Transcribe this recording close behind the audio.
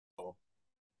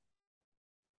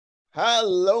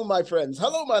Hello, my friends.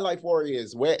 Hello, my life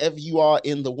warriors, wherever you are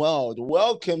in the world.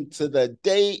 Welcome to the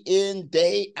Day In,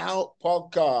 Day Out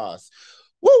podcast.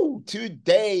 Woo!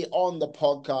 Today on the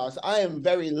podcast, I am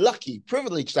very lucky,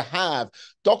 privileged to have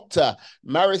Dr.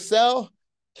 Marisol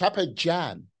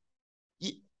Capellan.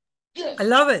 I Yes,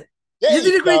 love it. there You you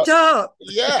did a great go. job.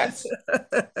 Yes,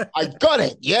 I got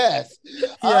it. Yes.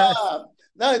 Yes.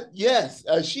 No, yes.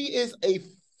 She is a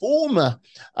former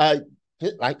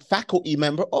faculty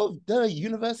member of the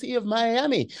University of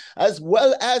Miami, as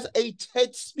well as a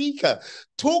TED speaker,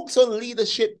 talks on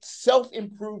leadership,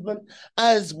 self-improvement,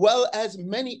 as well as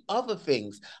many other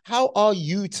things. How are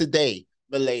you today,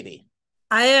 milady?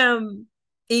 I am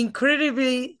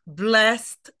incredibly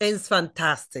blessed and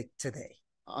fantastic today.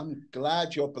 I'm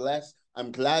glad you're blessed.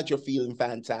 I'm glad you're feeling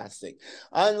fantastic.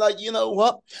 And you know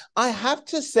what? I have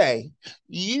to say,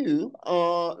 you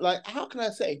are how can I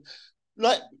say?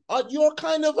 Like, you're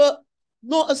kind of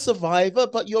not a survivor,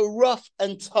 but you're rough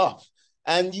and tough.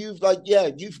 And you've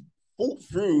fought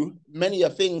through many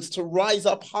of things to rise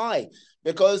up high.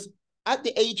 Because at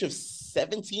the age of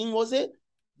 17, was it?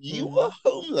 You were Mhm.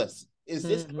 homeless. Is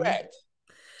this Mhm. correct?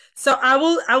 So I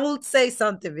will say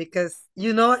something because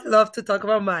I love to talk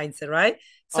about mindset, right?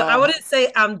 So I Uh-huh. wouldn't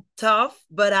say I'm tough,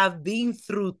 but I've been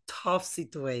through tough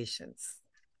situations.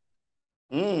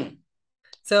 Mm.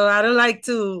 So I don't like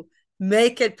to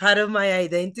make it part of my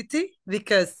identity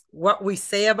because what we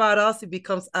say about us, it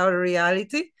becomes our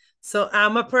reality. So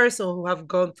I'm a person who have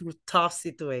gone through tough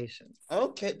situations.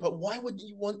 Okay, but why would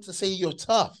you want to say you're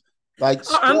tough? Like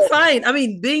Oh, I'm strong. fine. I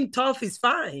mean, being tough is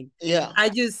fine. Yeah. I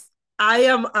just, I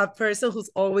am a person who's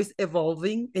always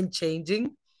evolving and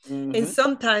changing. And Mm-hmm.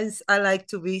 sometimes I like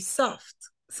to be soft.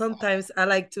 Sometimes I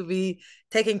like to be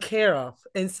taken care of.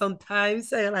 And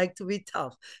sometimes I like to be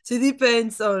tough. So it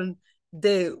depends on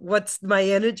the what's my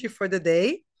energy for the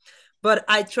day. But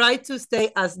I try to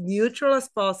stay as neutral as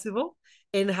possible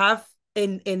and have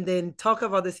and then talk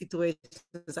about the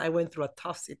situations I went through a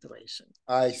tough situation.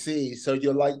 I see. So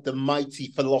you're like the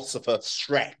mighty philosopher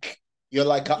Shrek. You're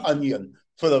like an onion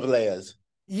full of layers.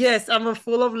 Yes, I'm a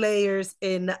full of layers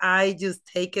and I just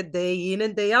take a day in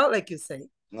and day out, like you say.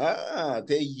 Ah,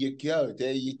 there you go.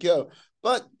 There you go.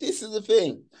 But this is the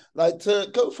thing. Like to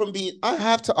go from being, I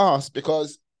have to ask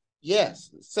because, yes,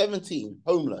 17,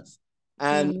 homeless.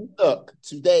 And Mhm. look,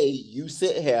 today you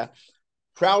sit here,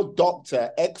 proud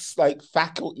doctor, ex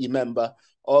faculty member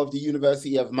of the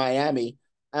University of Miami.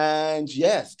 And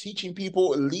yes, teaching people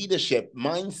leadership,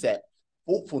 mindset,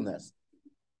 thoughtfulness.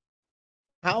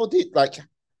 How did like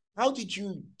how did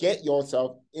you get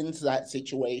yourself into that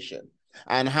situation?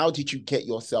 And how did you get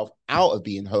yourself out of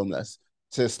being homeless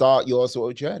to start your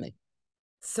sort of journey?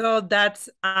 So that's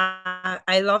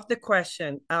I love the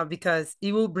question because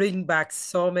it will bring back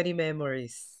so many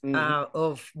memories Mm-hmm.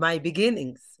 of my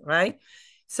beginnings, right?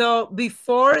 So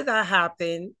before that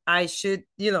happened, I should,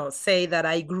 say that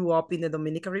I grew up in the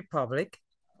Dominican Republic.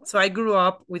 So I grew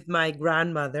up with my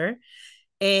grandmother,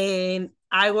 and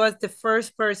I was the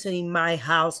first person in my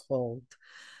household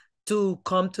to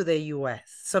come to the US.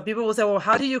 So people will say, well,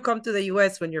 how did you come to the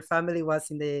US when your family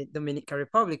was in the Dominican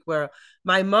Republic? Where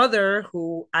my mother,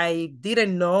 who I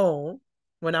didn't know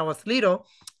when I was little,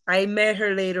 I met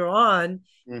her later on.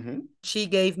 Mm-hmm. She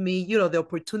gave me, the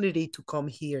opportunity to come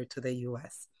here to the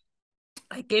US.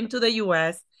 I came to the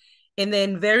US, and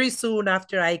then very soon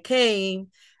after I came,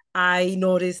 I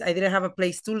noticed I didn't have a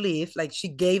place to live. Like she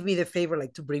gave me the favor,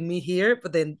 like to bring me here,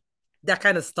 but then that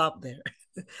kind of stopped there.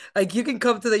 Like you can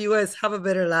come to the US, have a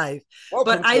better life. But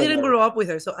Welcome I to didn't grow America. up with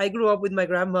her. So I grew up with my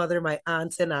grandmother, my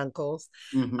aunts and uncles.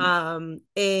 Mm-hmm.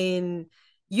 And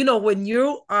when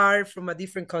you are from a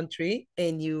different country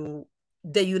and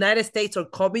the United States or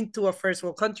coming to a first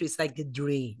world country, it's like the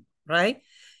dream, right?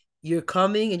 You're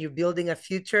coming and you're building a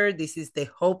future. This is the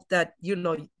hope that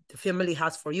the family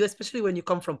has for you, especially when you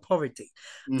come from poverty.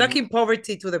 Mm-hmm. Talking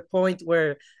poverty to the point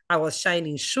where I was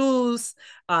shining shoes.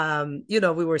 We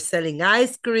were selling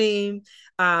ice cream.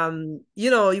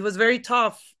 It was very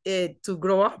tough to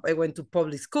grow up. I went to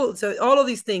public school, so all of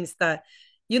these things that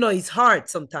it's hard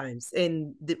sometimes,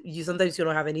 and you sometimes you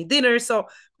don't have any dinner. So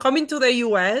coming to the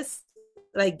US,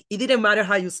 like it didn't matter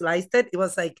how you sliced it, it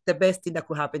was like the best thing that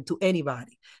could happen to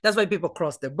anybody. That's why people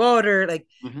cross the border, like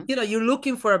Mm-hmm. you're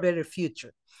looking for a better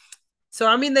future. So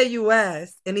I'm in the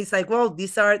US and it's like, well,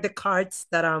 these are the cards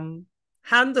that I'm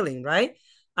handling, right?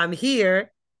 I'm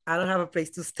here, I don't have a place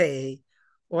to stay.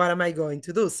 What am I going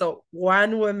to do? So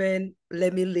one woman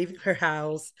let me leave her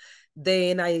house.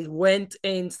 Then I went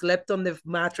and slept on the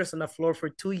mattress on the floor for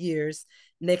 2 years.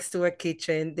 next to a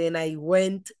kitchen. Then I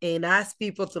went and asked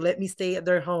people to let me stay at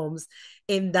their homes.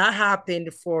 And that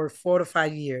happened for 4 to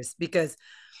 5 years because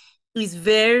it's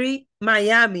very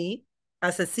Miami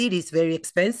as a city is very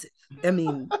expensive. I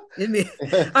mean,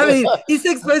 it's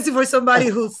expensive for somebody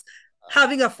who's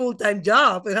having a full-time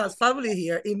job and has family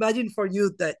here. Imagine for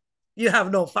you that you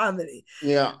have no family.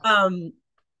 Yeah.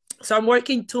 So I'm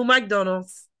working in two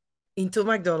McDonald's,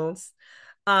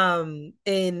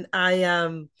 and I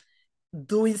am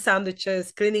doing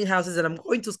sandwiches, cleaning houses, and I'm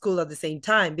going to school at the same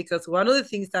time because one of the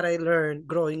things that I learned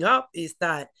growing up is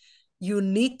that you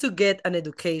need to get an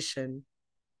education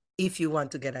if you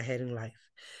want to get ahead in life.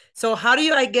 So how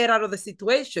do I get out of the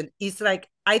situation? It's like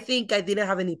I think I didn't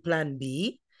have any plan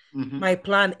B. Mm-hmm. My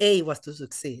plan A was to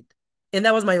succeed, and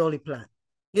that was my only plan.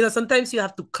 Sometimes you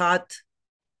have to cut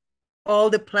all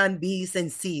the plan B's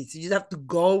and C's. You just have to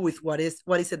go with what is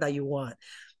it that you want.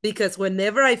 Because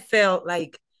whenever I felt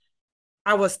like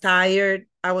I was tired,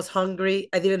 I was hungry,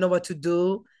 I didn't know what to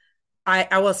do,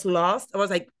 I was lost. I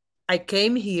was like, I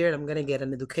came here and I'm gonna get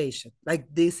an education. Like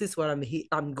this is what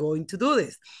I'm going to do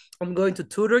this. I'm going to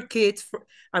tutor kids.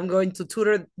 I'm going to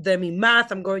tutor them in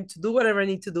math. I'm going to do whatever I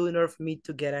need to do in order for me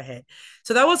to get ahead.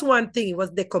 So that was one thing. It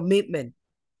was the commitment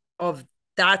of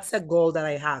that's a goal that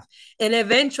I have. And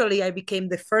eventually I became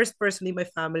the first person in my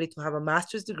family to have a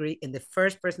master's degree and the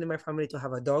first person in my family to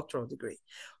have a doctoral degree.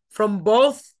 From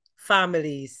both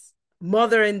families,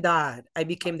 mother and dad, I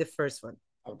became the first one.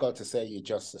 I've got to say, you're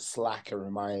just a slacker,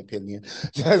 in my opinion.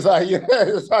 Just like,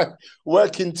 it's like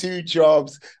working two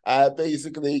jobs,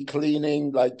 basically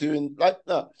cleaning, like doing, like,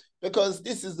 no. Because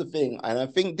this is the thing. And I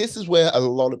think this is where a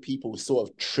lot of people sort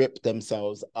of trip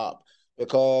themselves up.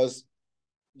 Because,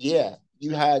 yeah,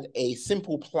 you had a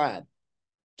simple plan,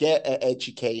 get an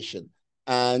education.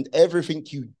 And everything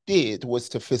you did was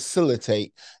to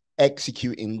facilitate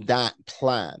executing that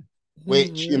plan,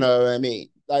 which, you know what I mean?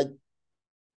 Like,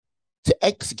 to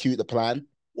execute the plan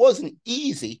wasn't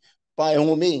easy by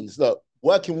all means. Look,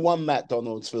 working one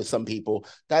McDonald's for some people,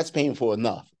 that's painful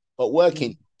enough. But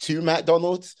working two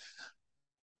McDonald's,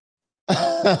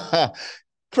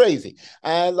 crazy.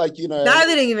 And like, that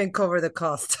didn't even cover the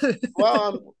cost.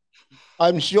 Well,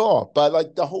 I'm sure. But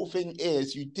like the whole thing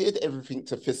is you did everything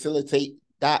to facilitate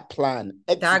that plan,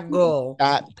 that goal,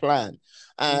 that plan.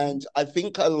 And I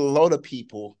think a lot of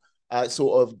people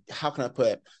sort of, how can I put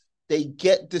it? They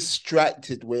get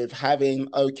distracted with having,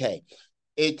 okay,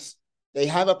 they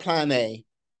have a plan A,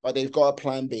 but they've got a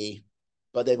plan B,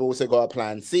 but they've also got a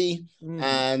plan C.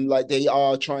 And like they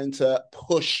are trying to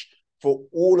push for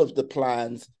all of the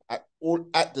plans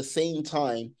at the same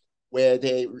time where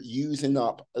they're using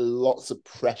up lots of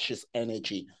precious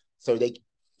energy. So they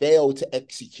fail to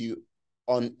execute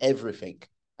on everything.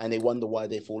 And they wonder why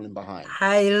they're falling behind.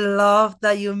 I love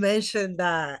that you mentioned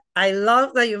that. I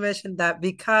love that you mentioned that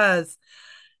because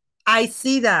I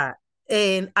see that.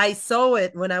 And I saw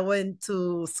it when I went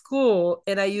to school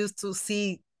and I used to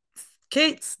see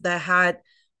kids that had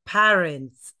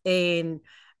parents and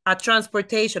a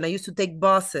transportation. I used to take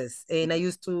buses and I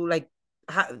used to like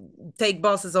take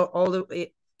buses all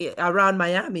the around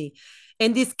Miami.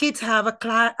 And these kids have a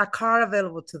car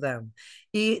available to them.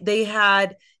 They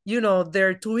had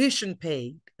their tuition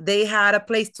paid. They had a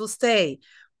place to stay,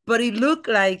 but it looked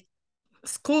like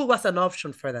school was an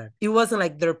option for them. It wasn't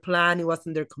like their plan. It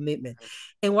wasn't their commitment.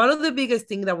 And one of the biggest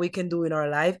things that we can do in our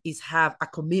life is have a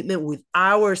commitment with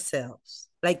ourselves,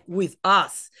 like with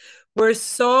us. We're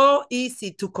so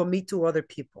easy to commit to other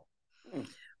people.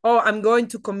 Oh, I'm going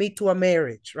to commit to a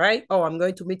marriage, right? Oh, I'm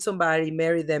going to meet somebody,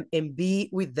 marry them, and be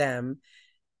with them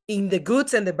in the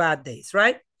goods and the bad days,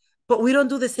 right? But we don't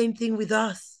do the same thing with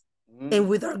us and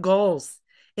with our goals.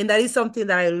 And that is something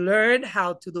that I learned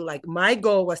how to do. Like my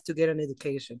goal was to get an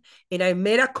education. And I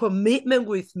made a commitment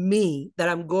with me that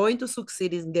I'm going to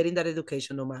succeed in getting that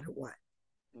education no matter what.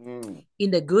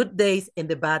 In the good days and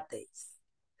the bad days.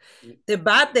 The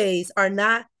bad days are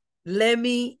not, let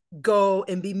me go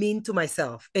and be mean to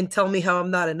myself and tell me how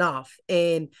I'm not enough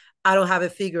and I don't have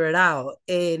it figured out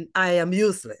and I am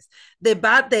useless. The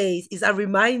bad days is a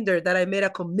reminder that I made a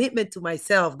commitment to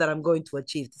myself that I'm going to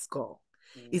achieve this goal.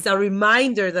 It's a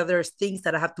reminder that there's things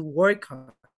that I have to work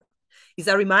on. It's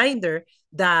a reminder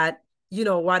that,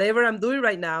 whatever I'm doing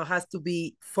right now has to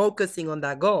be focusing on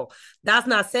that goal. That's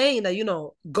not saying that,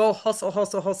 go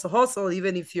hustle,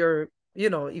 even if you're,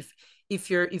 if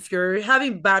you're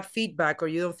having bad feedback or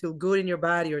you don't feel good in your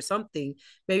body or something,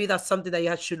 maybe that's something that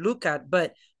you should look at.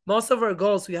 But most of our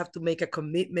goals, we have to make a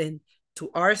commitment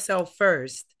to ourselves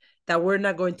first that we're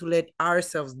not going to let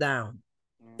ourselves down.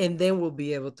 And then we'll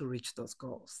be able to reach those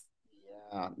goals.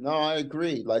 Yeah, no, I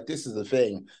agree. Like, this is the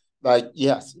thing. like,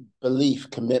 yes, belief,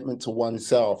 commitment to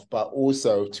oneself, but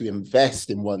also to invest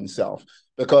in oneself.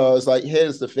 Because, like,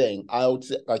 here's the thing, I would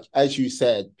say, like, as you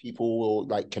said, people will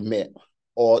like commit,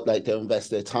 or like they'll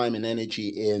invest their time and energy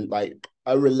in like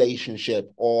a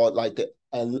relationship, or like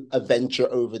a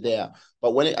venture over there.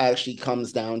 But when it actually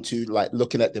comes down to like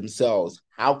looking at themselves,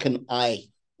 how can I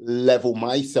level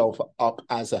myself up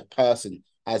as a person,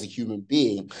 as a human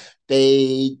being?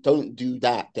 They don't do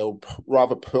that. They'll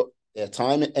rather put their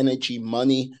time, energy,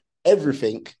 money,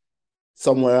 everything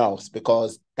somewhere else,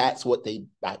 because that's what they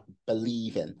like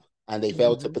believe in, and they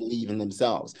fail to Mm-hmm. believe in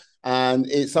themselves. And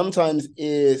it sometimes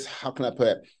is, how can I put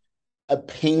it, a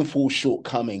painful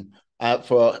shortcoming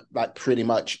for like pretty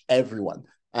much everyone.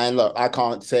 And look, I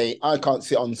can't sit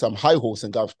on some high horse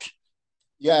and go,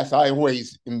 yes, I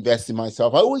always invest in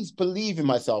myself. I always believe in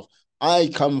myself.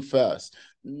 I come first.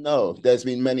 No, there's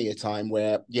been many a time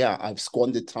where, yeah, I've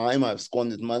squandered time, I've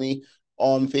squandered money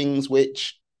on things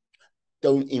which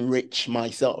don't enrich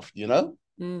myself, you know?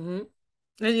 Mm-hmm.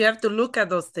 And you have to look at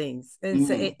those things and Mm,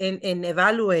 say and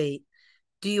evaluate.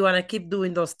 Do you want to keep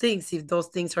doing those things if those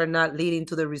things are not leading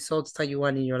to the results that you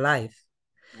want in your life?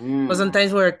 But mm,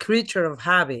 sometimes we're a creature of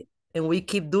habit and we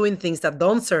keep doing things that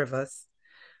don't serve us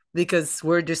because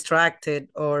we're distracted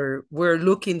or we're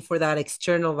looking for that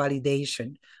external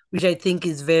validation, which I think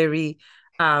is very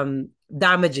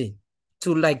damaging,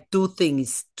 to like do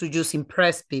things to just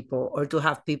impress people or to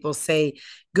have people say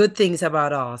good things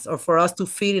about us or for us to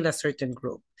fit in a certain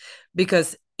group,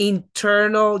 because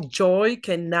internal joy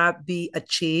cannot be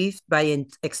achieved by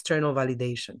external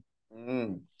validation.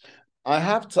 mm. I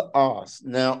have to ask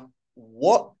now,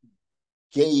 what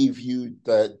gave you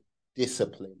the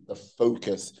discipline, the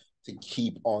focus to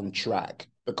keep on track?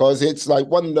 Because it's like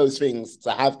one of those things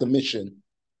to have the mission,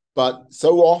 but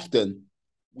so often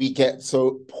we get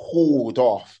so pulled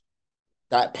off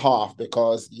that path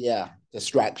because, yeah,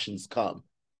 distractions come.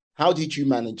 How did you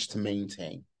manage to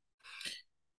maintain?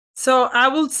 So I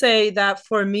would say that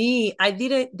for me, I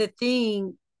didn't, the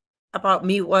thing about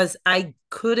me was I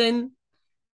couldn't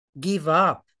give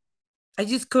up. I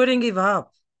just couldn't give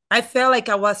up. I felt like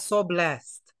I was so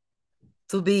blessed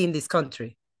to be in this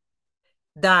country,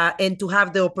 that and to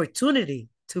have the opportunity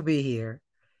to be here,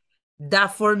 that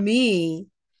for me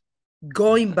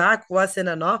going back wasn't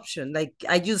an option. Like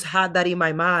I just had that in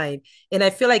my mind. And I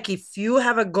feel like if you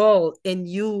have a goal and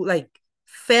you like,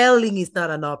 failing is not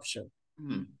an option.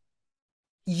 Hmm.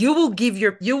 You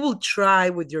will try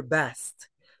with your best.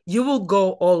 You will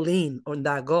go all in on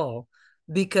that goal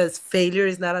because failure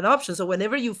is not an option. So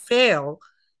whenever you fail,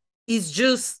 it's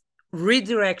just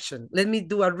redirection. Let me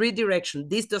do a redirection.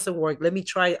 This doesn't work. Let me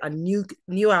try a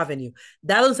new avenue.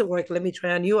 That doesn't work. Let me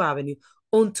try a new avenue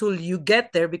until you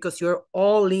get there, because you're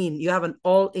all in. You have an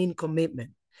all in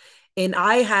commitment. And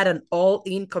I had an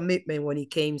all-in commitment when it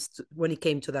came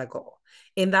to that goal.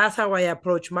 And that's how I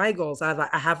approach my goals. I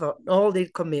have an all-in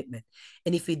commitment.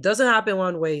 And if it doesn't happen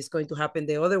one way, it's going to happen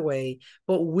the other way.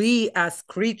 But we as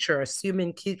creatures,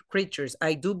 human creatures,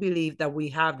 I do believe that we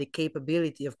have the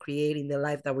capability of creating the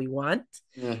life that we want.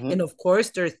 Mm-hmm. And of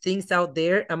course, there are things out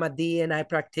there. I'm a D&I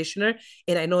practitioner,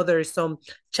 and I know there are some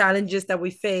challenges that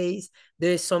we face.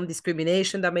 There's some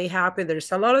discrimination that may happen.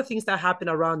 There's a lot of things that happen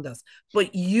around us.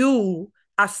 But you,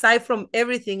 aside from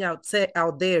everything out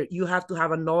there, you have to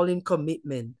have an all-in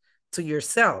commitment to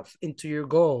yourself and to your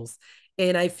goals.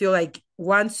 And I feel like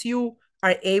once you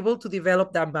are able to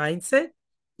develop that mindset,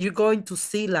 you're going to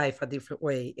see life a different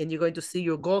way and you're going to see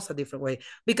your goals a different way,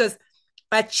 because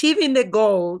achieving the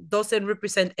goal doesn't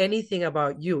represent anything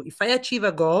about you. If I achieve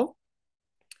a goal,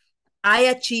 I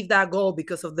achieved that goal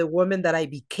because of the woman that I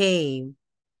became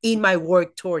in my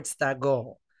work towards that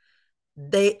goal.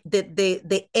 The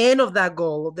end of that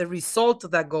goal, the result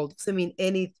of that goal doesn't mean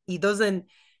any, it doesn't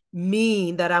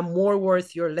mean that I'm more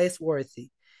worthy or less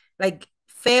worthy. Like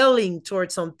failing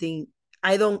towards something,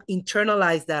 I don't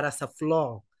internalize that as a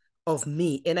flaw of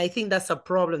me. And I think that's a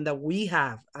problem that we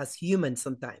have as humans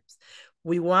sometimes.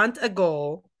 We want a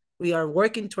goal, we are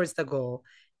working towards the goal.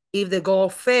 If the goal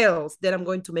fails, then I'm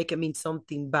going to make it mean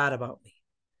something bad about me.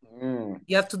 Mm.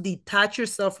 You have to detach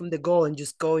yourself from the goal and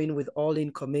just go in with all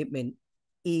in commitment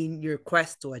in your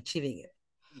quest to achieving it.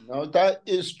 No, that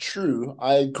is true.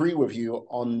 I agree with you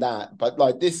on that. But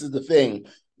like, this is the thing.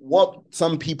 What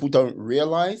some people don't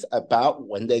realize about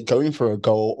when they're going for a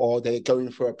goal or they're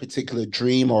going for a particular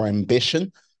dream or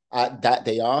ambition that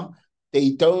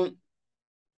they don't,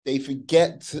 they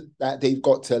forget that they've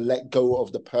got to let go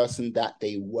of the person that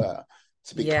they were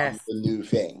to become Yes. the new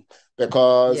thing.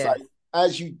 Because like, Yes.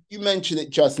 as you mentioned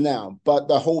it just now, but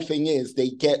the whole thing is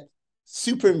they get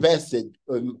super invested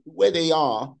in where they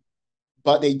are,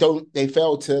 but they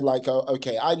fail to like,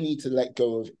 okay, I need to let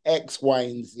go of X, Y,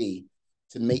 and Z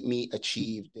to make me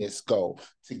achieve this goal,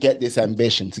 to get this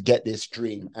ambition, to get this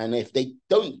dream. And if they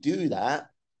don't do that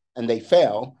and they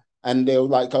fail, and they're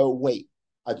like, oh, wait,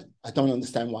 I don't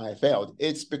understand why I failed.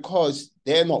 It's because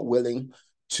they're not willing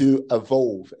to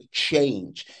evolve,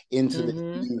 change into this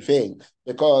new thing.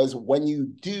 Because when you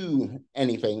do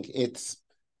anything, it's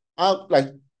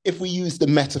like, if we use the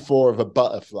metaphor of a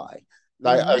butterfly,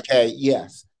 like, okay,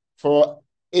 yes,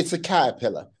 it's a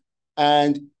caterpillar,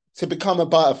 and to become a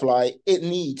butterfly, it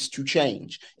needs to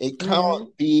change. It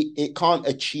can't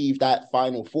achieve that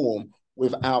final form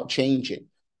without changing.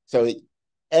 So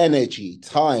energy,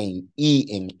 time,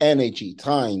 eating, energy,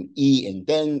 time, eating,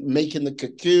 then making the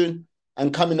cocoon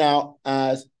and coming out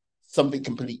as something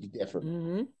completely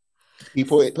different.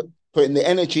 People put in the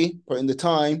energy, put in the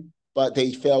time, but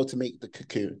they fail to make the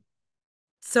cocoon.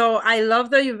 So I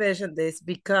love that you mentioned this,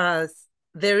 because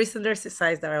there is an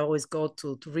exercise that I always go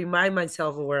to remind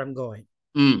myself of where I'm going.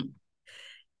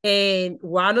 And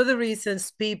one of the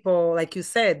reasons people, like you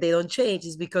said, they don't change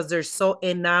is because they're so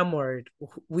enamored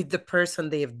with the person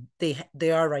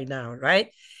they are right now,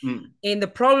 right? And the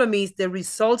problem is the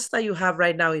results that you have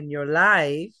right now in your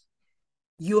life,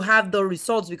 you have the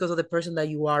results because of the person that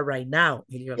you are right now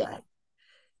in your life.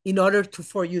 In order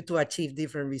for you to achieve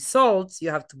different results,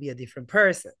 you have to be a different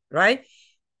person, right?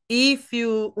 If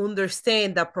you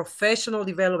understand that professional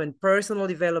development, personal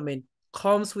development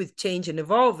comes with change and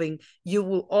evolving, you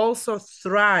will also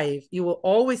thrive. You will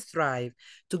always thrive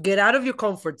to get out of your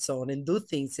comfort zone and do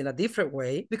things in a different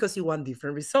way because you want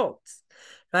different results,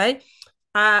 right?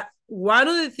 One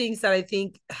of the things that I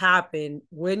think happen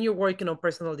when you're working on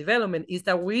personal development is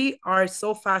that we are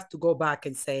so fast to go back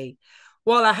and say,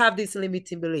 well, I have this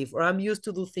limiting belief, or I'm used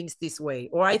to do things this way,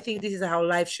 or I think this is how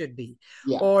life should be,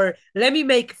 or let me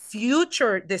make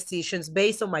future decisions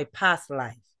based on my past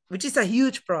life, which is a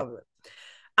huge problem.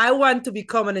 I want to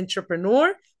become an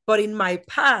entrepreneur, but in my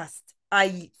past,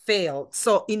 I failed.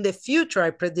 So in the future,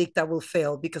 I predict I will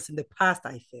fail because in the past,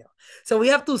 I failed. So we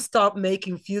have to stop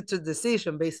making future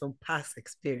decisions based on past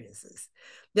experiences.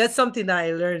 That's something that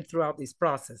I learned throughout this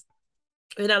process.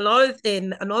 And another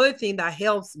thing that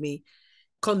helps me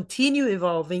continue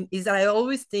evolving is that I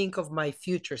always think of my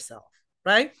future self,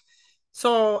 right?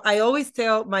 So I always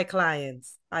tell my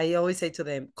clients, I always say to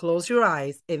them, close your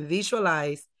eyes and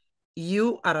visualize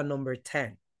you at a number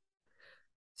 10.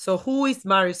 So who is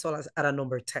Marisol at a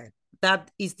number 10?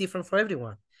 That is different for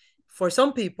everyone. For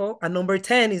some people, a number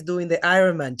 10 is doing the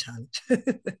Ironman challenge.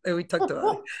 We talked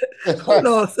about it. Who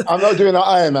knows? I'm not doing the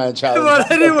Ironman challenge.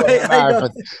 But anyway,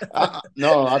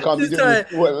 no, I can't be doing it.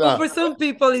 But for some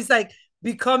people, it's like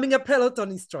becoming a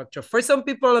Peloton instructor. For some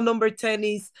people, a number 10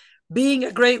 is being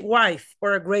a great wife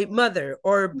or a great mother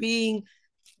or being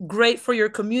great for your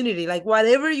community. Like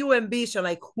whatever you ambition,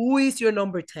 like who is your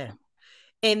number 10?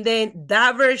 And then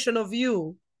that version of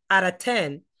you at a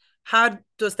 10, how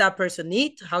does that person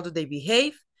eat? How do they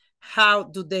behave? How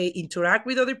do they interact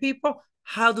with other people?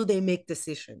 How do they make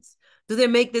decisions? Do they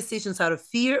make decisions out of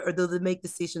fear or do they make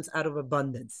decisions out of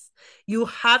abundance? You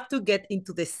have to get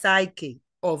into the psyche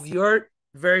of your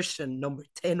version number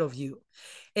 10 of you.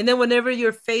 And then whenever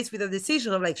you're faced with a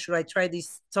decision of like, should I try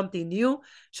this something new?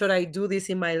 Should I do this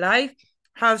in my life?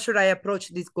 How should I approach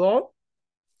this goal?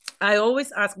 I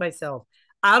always ask myself,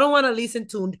 I don't want to listen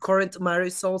to current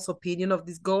Marisol's opinion of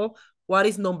this goal. What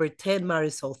is number 10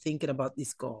 Marisol thinking about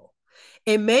this goal?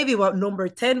 And maybe what number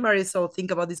 10 Marisol think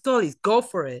about this goal is go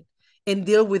for it and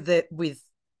deal with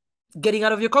getting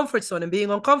out of your comfort zone and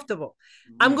being uncomfortable.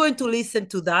 I'm going to listen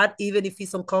to that, even if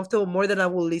it's uncomfortable, more than I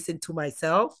will listen to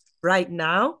myself right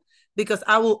now, because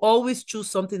I will always choose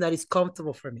something that is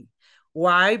comfortable for me.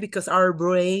 Why? Because our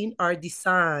brain are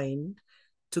designed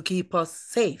to keep us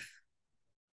safe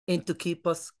and to keep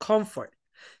us comfort.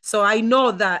 So I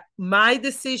know that my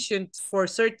decisions for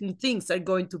certain things are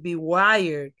going to be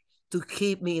wired to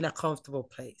keep me in a comfortable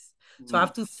place. So I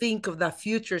have to think of that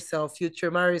future self,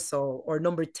 future Marisol, or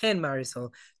number 10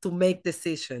 Marisol, to make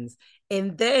decisions.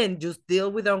 And then just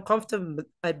deal with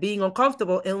being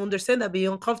uncomfortable and understand that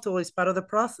being uncomfortable is part of the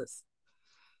process.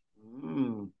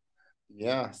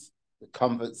 Yes, the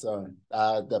comfort zone,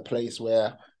 the place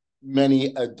where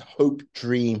many hope,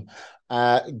 dream,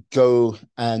 go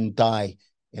and die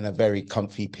in a very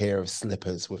comfy pair of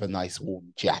slippers with a nice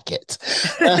warm jacket.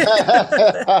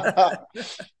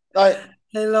 Like,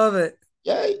 I love it.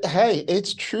 Yeah, hey,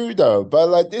 it's true though. But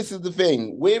like, this is the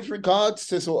thing with regards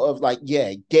to sort of like,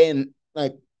 getting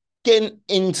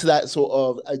into that sort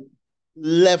of a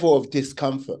level of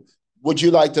discomfort. Would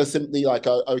you like to simply like,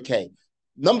 okay,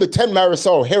 number 10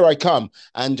 Marisol, here I come,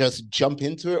 and just jump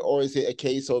into it? Or is it a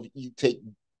case of you take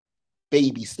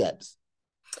baby steps?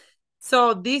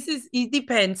 So it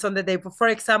depends on the day. For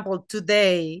example,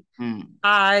 today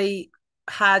I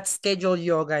had scheduled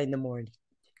yoga in the morning.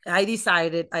 I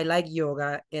decided I like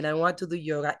yoga and I want to do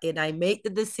yoga. And I made the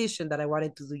decision that I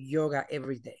wanted to do yoga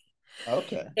every day.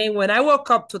 Okay. And when I woke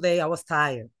up today, I was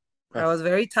tired. I was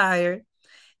very tired.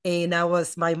 And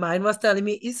my mind was telling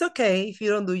me, it's okay if you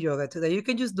don't do yoga today. You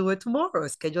can just do it tomorrow,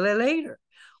 schedule it later.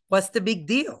 What's the big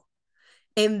deal?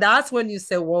 And that's when you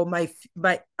say, well,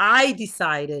 I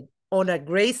decided on a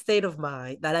great state of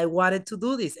mind that I wanted to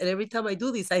do this. And every time I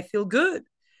do this, I feel good.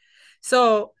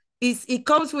 So it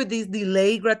comes with this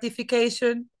delayed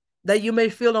gratification that you may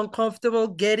feel uncomfortable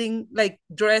getting like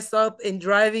dressed up and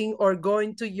driving or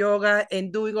going to yoga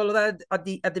and doing all of that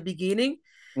at the beginning.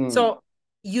 So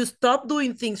you stop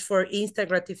doing things for instant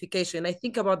gratification. I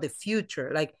think about the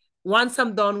future. Like once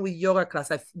I'm done with yoga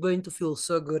class, I'm going to feel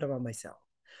so good about myself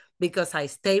because I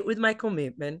stayed with my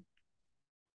commitment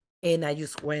and I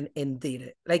just went and did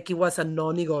it. Like it was a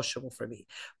non-negotiable for me.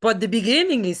 But the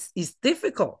beginning is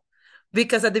difficult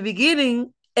because at the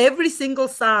beginning, every single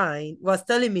sign was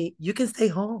telling me, you can stay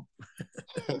home.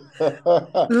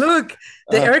 Look,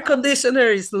 the air conditioner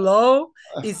is low.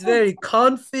 It's very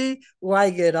comfy. Why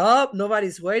get up?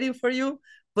 Nobody's waiting for you.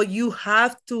 But you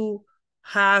have to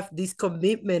have this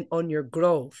commitment on your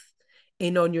growth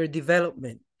and on your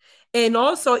development. And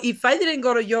also, if I didn't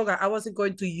go to yoga, I wasn't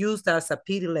going to use that as a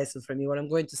pity lesson for me when I'm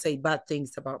going to say bad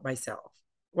things about myself.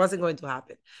 It wasn't going to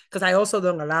happen because I also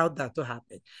don't allow that to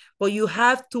happen. But you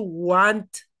have to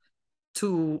want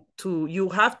you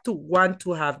have to want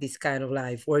to have this kind of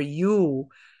life where you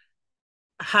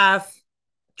have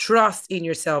trust in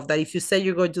yourself that if you say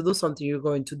you're going to do something, you're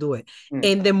going to do it.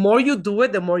 And the more you do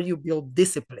it, the more you build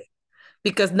discipline.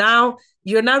 Because now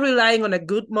you're not relying on a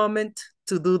good moment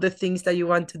to do the things that you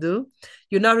want to do.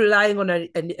 You're not relying on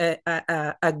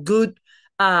a good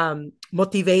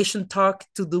motivation talk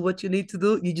to do what you need to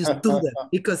do. You just do them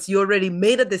because you already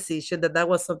made a decision that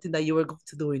was something that you were going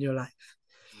to do in your life.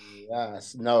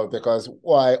 Yes, no, because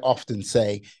what I often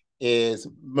say is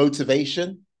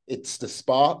motivation, it's the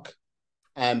spark,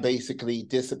 and basically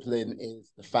discipline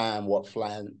is the fan, what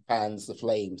fans the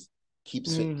flames,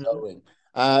 keeps it going.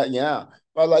 Yeah,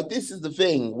 but like this is the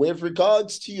thing with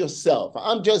regards to yourself.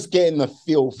 I'm just getting a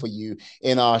feel for you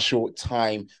in our short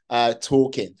time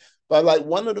talking. But like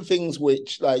one of the things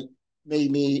which like made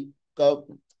me go,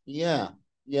 yeah,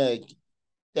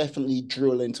 definitely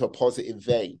drill into a positive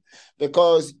vein,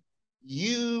 because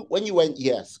when you went,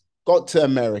 yes, got to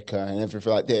America and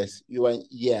everything like this, you went,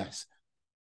 yes,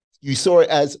 you saw it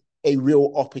as a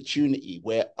real opportunity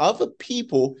where other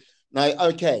people, like,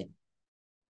 okay,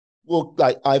 will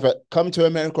like either come to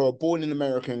America or born in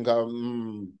America and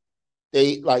go,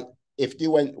 they like, if they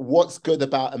went, what's good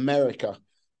about America?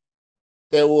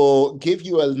 They will give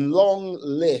you a long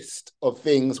list of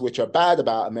things which are bad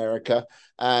about America,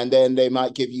 and then they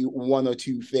might give you one or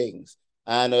two things.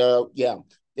 And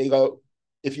they go,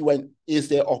 if you went, is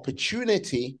there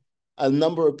opportunity? A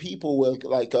number of people will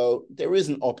like go, there is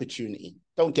an opportunity.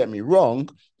 Don't get me wrong.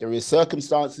 There is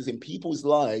circumstances in people's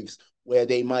lives where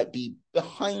they might be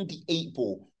behind the eight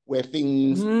ball, where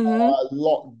things are a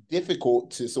lot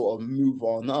difficult to sort of move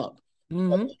on up.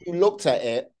 But you looked at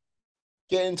it,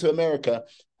 get into America,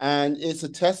 and it's a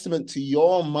testament to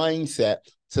your mindset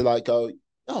to like go,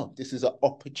 oh, this is an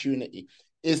opportunity.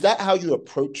 Is that how you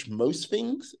approach most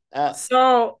things?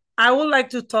 So I would like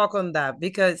to talk on that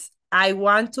because I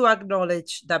want to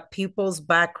acknowledge that people's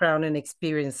background and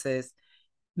experiences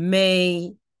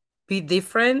may be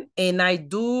different. And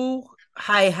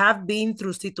I have been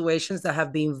through situations that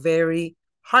have been very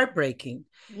heartbreaking,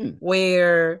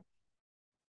 where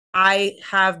I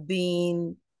have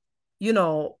been,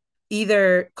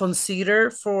 either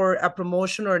considered for a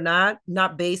promotion or not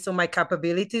based on my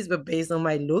capabilities, but based on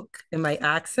my look and my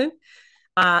accent.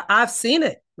 I've seen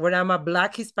it when I'm a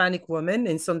Black Hispanic woman,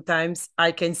 and sometimes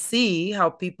I can see how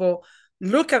people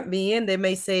look at me and they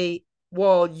may say,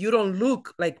 well, you don't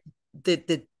look like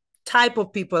the type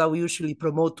of people that we usually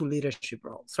promote to leadership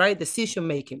roles, right?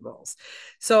 Decision-making roles.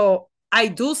 So I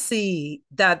do see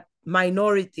that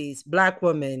minorities, Black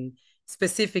women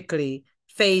specifically,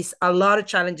 face a lot of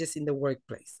challenges in the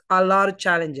workplace, a lot of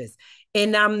challenges.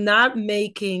 And I'm not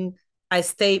making a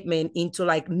statement into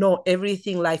like, no,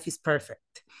 everything life is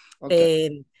perfect.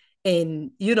 Okay.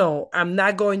 And I'm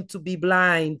not going to be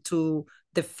blind to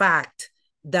the fact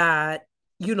that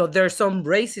there's some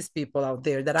racist people out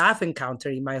there that I've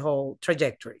encountered in my whole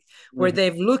trajectory where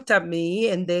they've looked at me,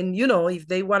 and then, if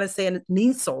they want to say an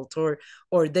insult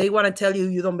or they want to tell you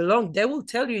you don't belong, they will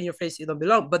tell you in your face you don't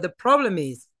belong. But the problem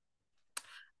is,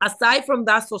 aside from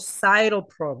that societal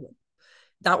problem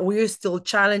that we're still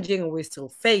challenging and we're still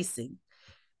facing,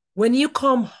 when you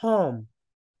come home,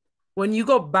 when you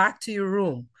go back to your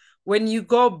room, when you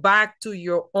go back to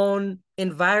your own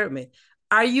environment,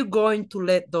 are you going to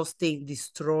let those things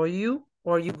destroy you,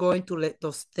 or are you going to let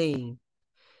those things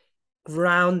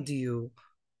ground you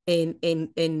and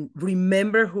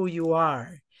remember who you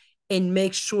are and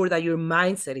make sure that your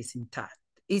mindset is intact?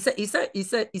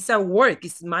 It's a work,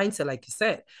 it's mindset, like you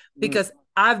said, because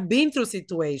I've been through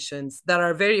situations that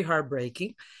are very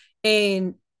heartbreaking,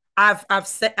 and I've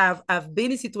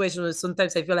been in situations where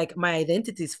sometimes I feel like my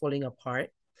identity is falling apart,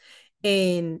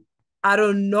 and I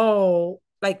don't know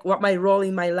like what my role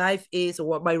in my life is or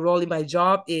what my role in my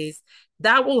job is.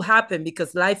 That will happen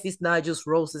because life is not just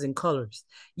roses and colors.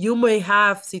 You may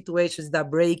have situations that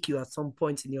break you at some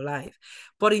point in your life.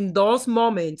 But in those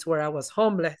moments where I was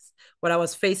homeless, when I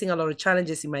was facing a lot of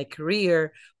challenges in my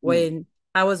career, when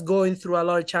I was going through a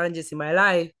lot of challenges in my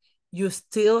life, you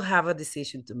still have a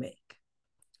decision to make.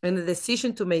 And the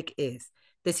decision to make is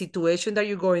the situation that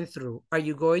you're going through. Are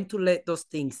you going to let those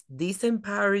things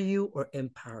disempower you or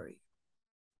empower you?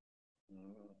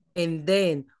 And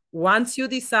then once you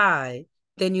decide,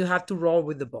 then you have to roll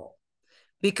with the ball.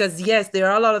 Because yes,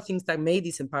 there are a lot of things that may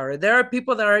disempower. There are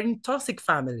people that are in toxic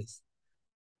families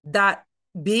that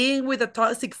being with a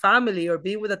toxic family or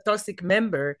being with a toxic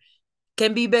member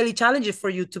can be very challenging for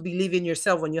you to believe in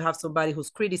yourself when you have somebody who's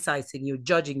criticizing you,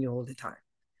 judging you all the time.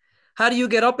 How do you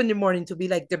get up in the morning to be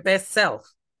like the best self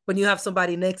when you have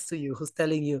somebody next to you who's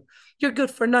telling you, you're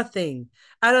good for nothing?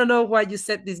 I don't know why you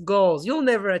set these goals. You'll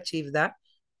never achieve that.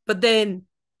 But then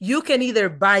you can either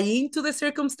buy into the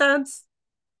circumstance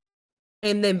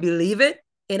and then believe it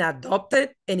and adopt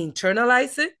it and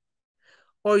internalize it,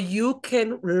 or you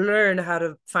can learn how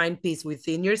to find peace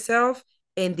within yourself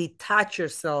and detach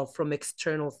yourself from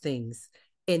external things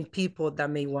and people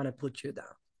that may want to put you down.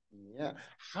 Yeah.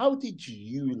 How did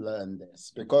you learn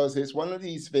this? Because it's one of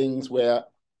these things where,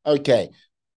 okay,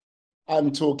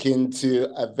 I'm talking to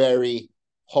a very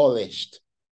polished,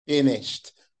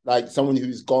 finished, like someone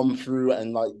who's gone through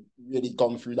and like really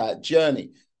gone through that journey.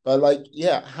 But like,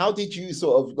 yeah, how did you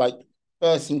sort of like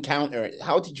first encounter it?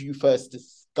 How did you first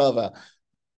discover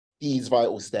these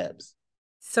vital steps?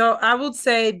 So I would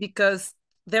say because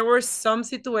there were some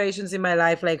situations in my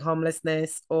life like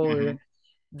homelessness or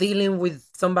dealing with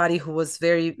somebody who was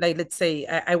very, like, let's say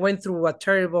I went through a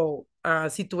terrible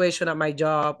situation at my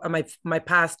job, at my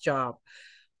past job,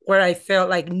 where I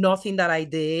felt like nothing that I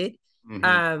did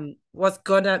was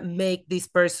gonna make this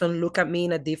person look at me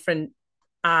in a different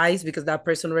eyes, because that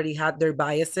person already had their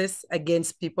biases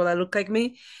against people that look like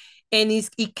me. And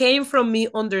it came from me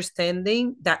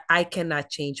understanding that I cannot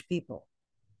change people.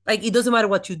 Like, it doesn't matter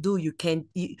what you do, you can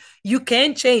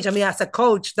change. I mean, as a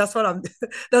coach, that's what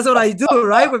that's what I do,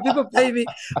 right? When people pay me,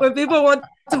 when people want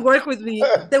to work with me,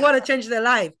 they want to change their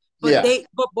life. But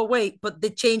but the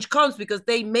change comes because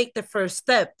they make the first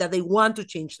step that they want to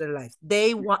change their life.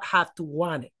 They have to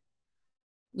want it.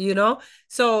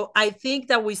 So I think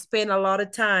that we spend a lot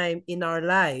of time in our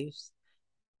lives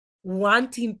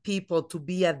wanting people to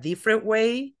be a different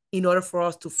way in order for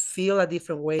us to feel a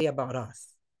different way about us.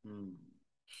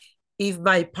 If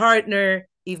my partner,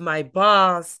 if my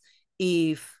boss,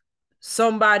 if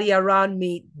somebody around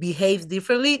me behaves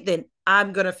differently, then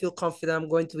I'm going to feel confident. I'm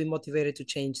going to be motivated to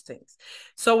change things.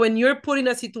 So when you're put in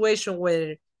a situation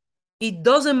where it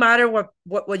doesn't matter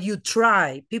what you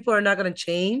try, people are not going to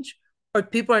change, or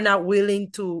people are not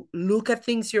willing to look at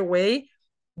things your way,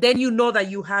 then you know that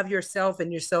you have yourself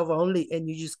and yourself only, and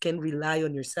you just can rely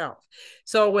on yourself.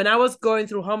 So when I was going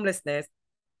through homelessness,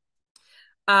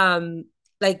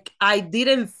 like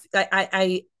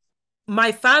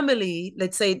my family,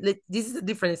 let's say, this is a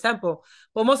different example,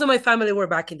 but most of my family were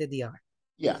back in the DR.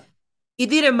 Yeah. It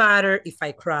didn't matter if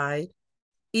I cried.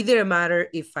 It didn't matter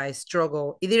if I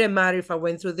struggled. It didn't matter if I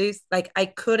went through this. Like, I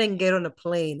couldn't get on a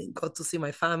plane and go to see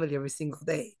my family every single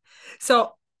day.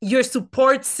 So your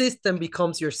support system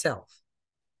becomes yourself.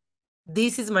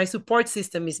 This is my support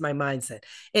system, is my mindset.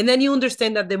 And then you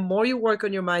understand that the more you work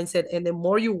on your mindset and the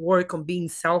more you work on being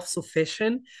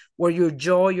self-sufficient, where your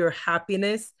joy, your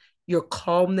happiness, your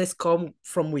calmness come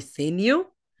from within you,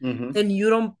 then you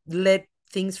don't let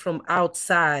things from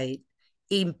outside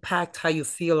impact how you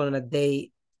feel on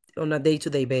a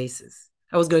day-to-day basis.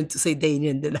 I was going to say day in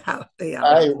and then out, day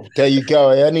out. There you go.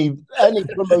 Any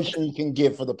promotion you can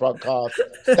give for the podcast,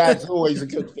 that's always a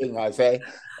good thing, I say.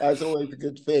 That's always a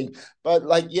good thing. But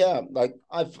like, yeah, like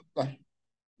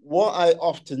what I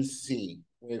often see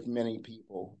with many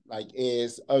people, like,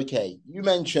 is okay, you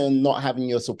mentioned not having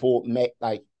your support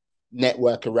like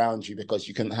network around you because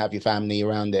you couldn't have your family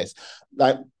around this.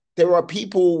 Like, there are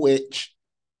people which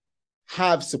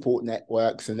have support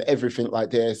networks and everything like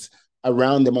this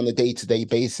around them on a day-to-day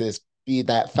basis, be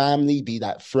that family, be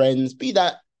that friends, be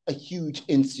that a huge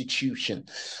institution.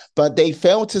 But they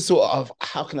fail to sort of,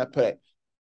 how can I put it,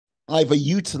 either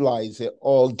utilize it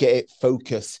or get it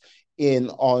focused in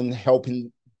on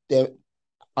helping them,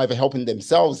 either helping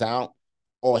themselves out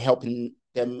or helping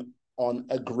them on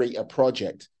a greater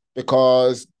project.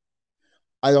 Because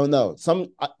I don't know,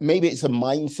 maybe it's a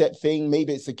mindset thing,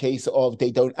 maybe it's a case of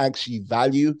they don't actually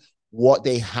value what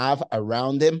they have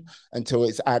around them until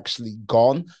it's actually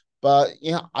gone. But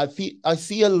yeah, I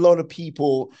see a lot of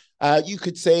people, you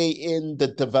could say in the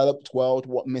developed world,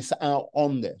 what miss out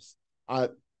on this.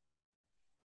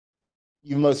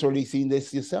 You've most already seen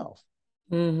this yourself.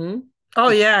 Mm-hmm. Oh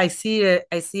yeah, I see it.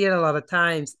 I see it a lot of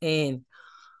times, and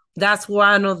that's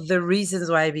one of the reasons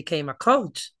why I became a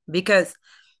coach, because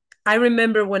I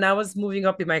remember when I was moving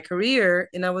up in my career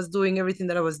and I was doing everything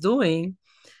that I was doing,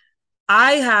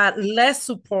 I had less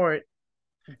support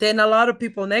than a lot of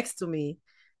people next to me.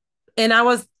 And I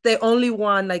was the only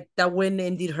one like that went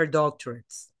and did her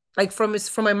doctorates. Like from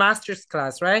my master's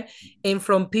class, right? And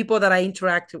from people that I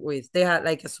interacted with. They had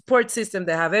like a support system,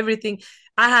 they have everything.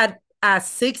 I had a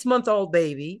 6-month-old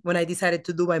baby when I decided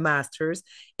to do my master's,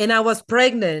 and I was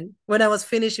pregnant when I was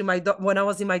finishing when I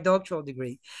was in my doctoral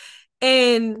degree.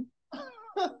 And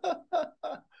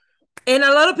and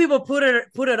a lot of people put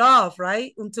it off,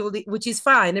 right? Which is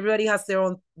fine. Everybody has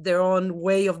their own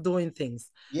way of doing things.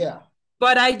 Yeah.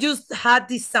 But I just had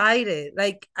decided,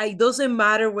 like, it doesn't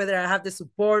matter whether I have the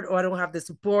support or I don't have the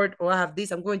support or I have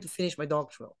this, I'm going to finish my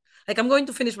doctoral. Like, I'm going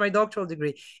to finish my doctoral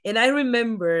degree. And I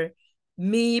remember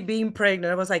me being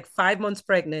pregnant. I was like 5 months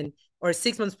pregnant or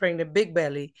 6 months pregnant, big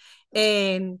belly.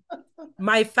 And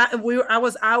I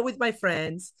was out with my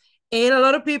friends. And a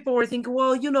lot of people were thinking,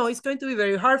 well, it's going to be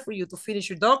very hard for you to finish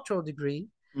your doctoral degree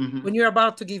when you're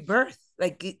about to give birth.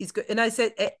 Like, it's good. And I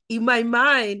said, in my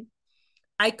mind,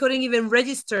 I couldn't even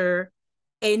register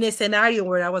in a scenario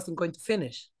where I wasn't going to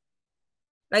finish.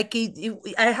 Like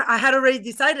I had already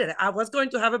decided I was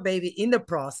going to have a baby in the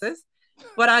process,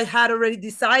 but I had already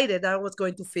decided I was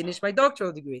going to finish my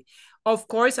doctoral degree. Of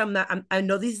course, I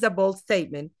know this is a bold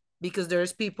statement because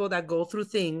there's people that go through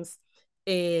things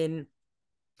and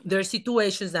there's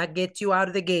situations that get you out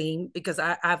of the game, because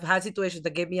I've had situations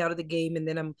that get me out of the game and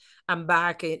then I'm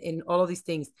back and all of these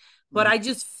things. But I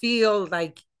just feel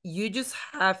like you just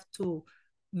have to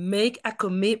make a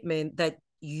commitment that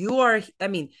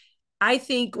I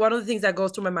think one of the things that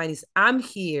goes through my mind is I'm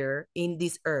here in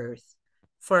this earth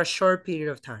for a short period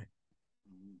of time.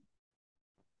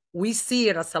 We see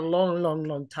it as a long, long,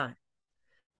 long time.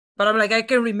 But I'm like, I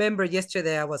can remember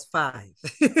yesterday I was 5.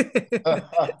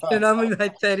 And I'm in my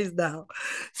 30s now.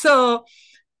 So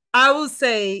I will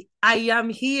say I am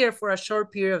here for a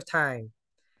short period of time.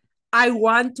 I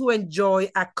want to enjoy,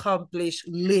 accomplish,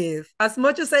 live as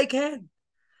much as I can.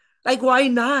 Like, why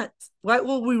not? Why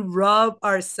will we rob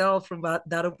ourselves from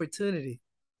that opportunity?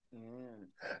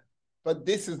 But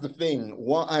this is the thing.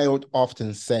 What I would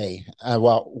often say, and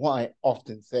what I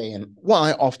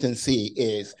often see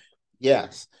is,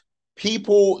 yes,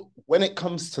 people, when it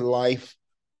comes to life,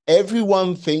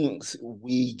 everyone thinks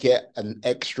we get an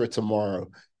extra tomorrow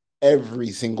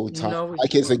every single time. No,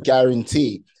 like it's a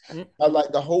guarantee. But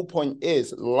like the whole point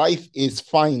is life is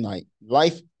finite.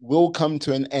 Life will come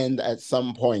to an end at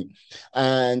some point.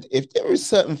 And if there are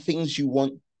certain things you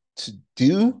want to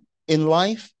do in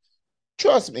life,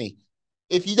 trust me,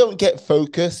 if you don't get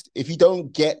focused, if you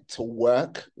don't get to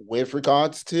work with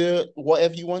regards to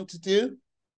whatever you want to do,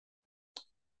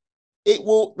 it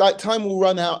will, like, time will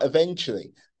run out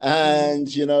eventually. And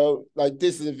like,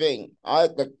 this is the thing.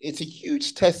 It's a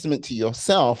huge testament to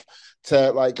yourself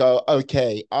to like go,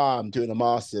 okay, I'm doing a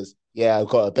master's. Yeah, I've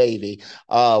got a baby.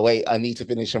 Oh, wait, I need to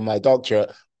finish on my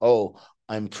doctorate. Oh,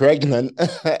 I'm pregnant.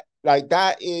 Like,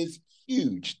 that is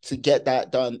huge to get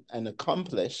that done and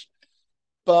accomplished.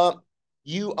 But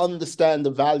you understand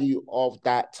the value of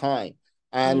that time.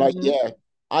 And like, yeah,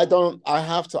 I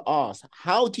have to ask,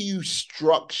 how do you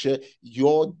structure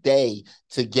your day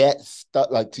to get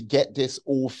to get this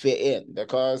all fit in?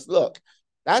 Because look,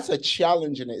 that's a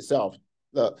challenge in itself.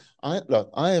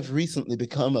 I have recently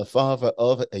become a father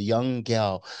of a young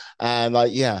girl, and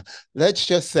like, yeah, let's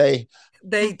just say,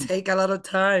 They take a lot of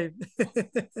time.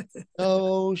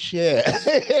 oh shit.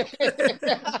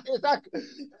 Exactly.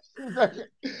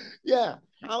 Yeah.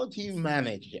 How do you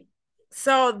manage it?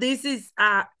 So this is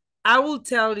I will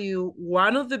tell you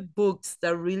one of the books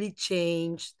that really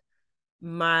changed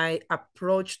my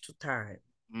approach to time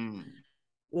Mm.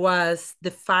 was the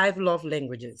Five Love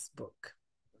Languages book.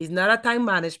 It's not a time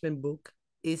management book.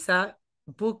 It's a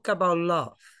book about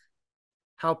love,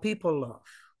 how people love.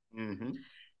 Mm-hmm.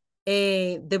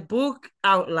 And the book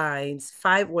outlines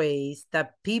 5 ways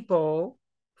that people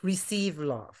receive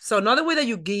love. So not the way that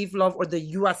you give love or that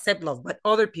you accept love, but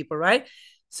other people, right?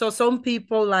 So some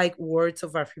people like words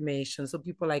of affirmation. Some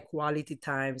people like quality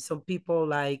time. Some people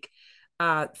like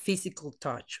physical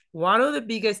touch. One of the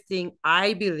biggest thing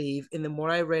I believe, and the more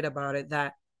I read about it,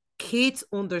 that kids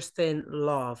understand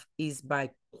love is by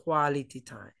quality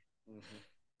time. Mm-hmm.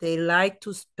 They like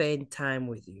to spend time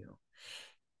with you.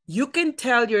 You can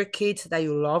tell your kids that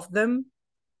you love them,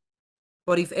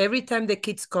 but if every time the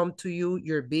kids come to you,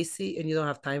 you're busy and you don't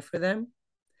have time for them,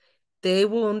 they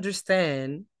will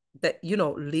understand that,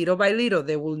 little by little,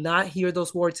 they will not hear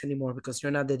those words anymore because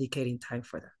you're not dedicating time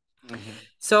for them. Mm-hmm.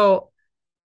 So,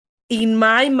 in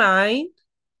my mind,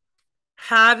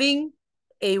 having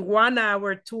a 1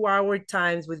 hour, 2 hour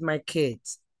times with my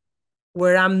kids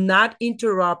where I'm not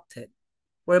interrupted,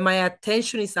 where my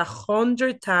attention is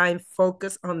 100 times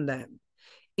focused on them,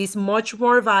 is much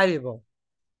more valuable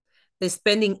than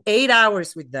spending 8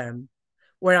 hours with them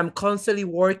where I'm constantly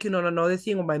working on another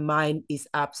thing or my mind is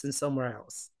absent somewhere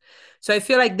else. So I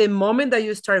feel like the moment that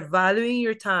you start valuing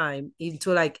your time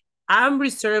into like, I'm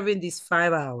reserving these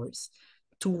 5 hours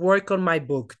to work on my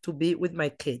book, to be with my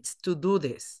kids, to do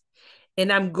this.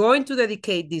 And I'm going to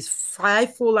dedicate these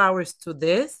 5 full hours to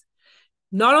this.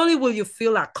 Not only will you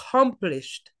feel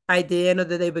accomplished at the end of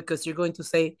the day because you're going to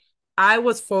say, I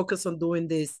was focused on doing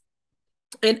this.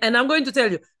 And I'm going to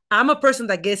tell you, I'm a person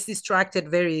that gets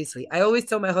distracted very easily. I always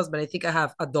tell my husband, I think I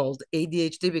have adult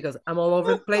ADHD because I'm all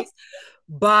over the place.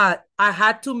 But I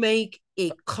had to make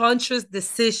a conscious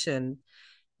decision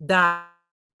that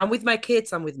I'm with my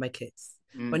kids, I'm with my kids.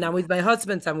 When I'm Mm. with my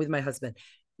husband, I'm with my husband.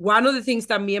 One of the things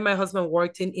that me and my husband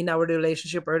worked in our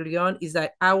relationship early on is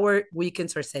that our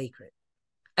weekends are sacred.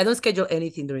 I don't schedule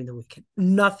anything during the weekend.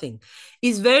 Nothing.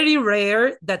 It's very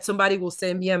rare that somebody will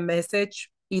send me a message.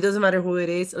 It doesn't matter who it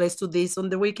is. Let's do this on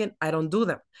the weekend. I don't do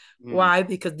them. Mm. Why?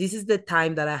 Because this is the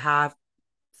time that I have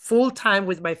full time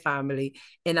with my family,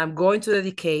 and I'm going to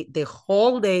dedicate the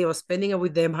whole day of spending it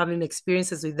with them, having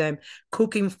experiences with them,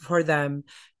 cooking for them,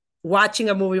 watching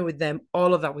a movie with them,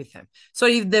 all of that with them. So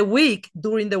if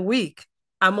during the week,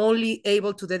 I'm only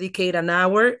able to dedicate an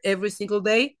hour every single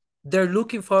day, they're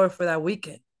looking forward for that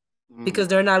weekend Mm. because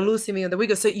they're not losing me on the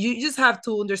weekend. So you just have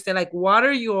to understand like what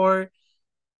are your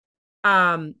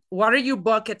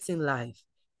buckets in life?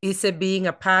 Is it being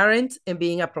a parent and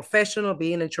being a professional,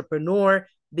 being an entrepreneur,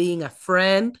 being a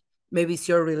friend? Maybe it's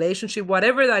your relationship,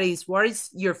 whatever that is. What is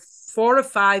your 4 or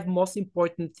 5 most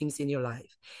important things in your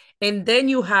life? And then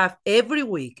you have every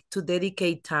week to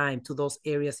dedicate time to those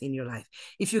areas in your life.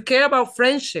 If you care about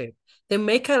friendship, then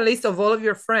make a list of all of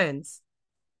your friends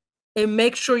and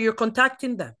make sure you're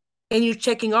contacting them and you're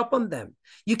checking up on them.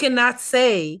 You cannot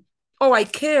say, oh, I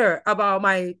care about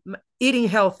my eating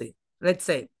healthy, let's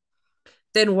say.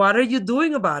 Then what are you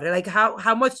doing about it? Like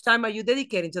how much time are you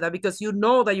dedicating to that? Because you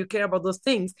know that you care about those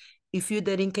things if you're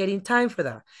dedicating time for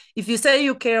that. If you say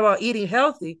you care about eating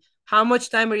healthy, how much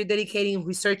time are you dedicating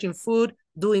researching food,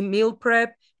 doing meal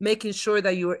prep, making sure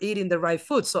that you are eating the right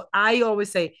food? So I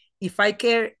always say, if I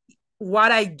care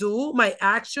what I do, my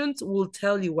actions will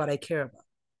tell you what I care about.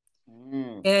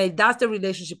 Mm. And that's the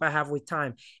relationship I have with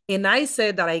time. And I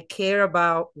said that I care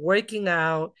about working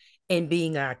out and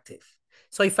being active.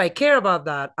 So if I care about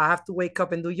that, I have to wake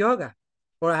up and do yoga,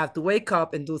 or I have to wake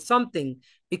up and do something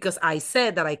because I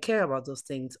said that I care about those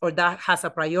things, or that has a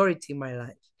priority in my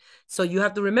life. So you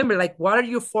have to remember, like, what are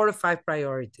your 4 to 5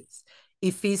 priorities?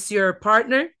 If it's your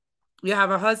partner, you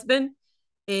have a husband,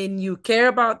 and you care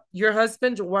about your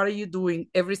husband, what are you doing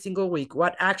every single week?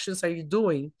 What actions are you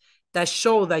doing that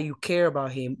show that you care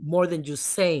about him more than just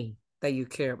saying that you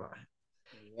care about him?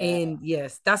 Yeah. And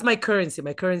yes, that's my currency.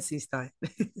 My currency is time.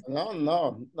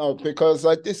 No, because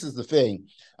like this is the thing.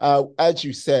 As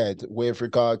you said, with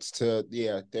regards to,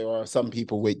 yeah, there are some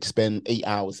people which spend 8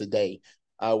 hours a day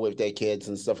with their kids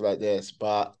and stuff like this,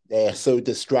 but they're so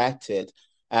distracted,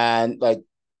 and like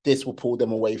this will pull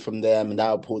them away from them and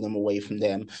that'll pull them away from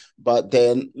them, but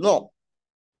they're not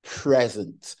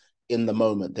present in the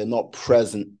moment. They're not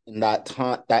present in that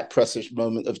time, that precious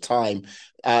moment of time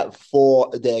for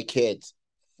their kids,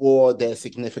 for their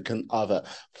significant other,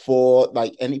 for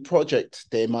like any project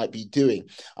they might be doing.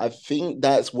 I think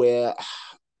that's where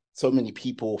so many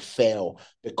people fail,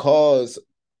 because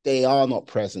they are not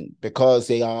present, because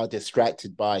they are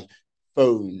distracted by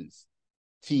phones,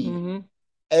 TV,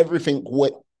 everything.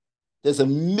 There's a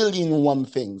million and one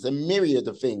things, a myriad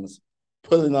of things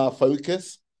pulling our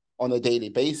focus on a daily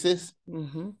basis.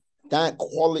 That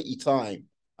quality time,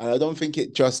 and I don't think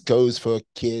it just goes for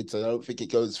kids, I don't think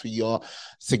it goes for your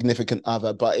significant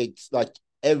other, but it's like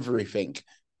everything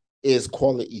is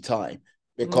quality time,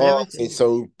 because it's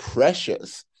so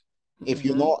precious. If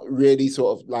you're not really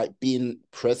sort of like being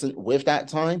present with that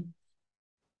time,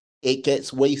 it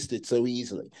gets wasted so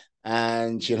easily.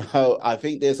 And, you know, I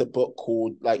think there's a book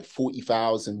called like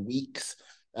 40,000 Weeks.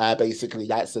 Basically,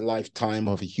 that's the lifetime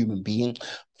of a human being,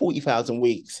 40,000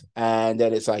 weeks. And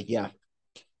then it's like, yeah,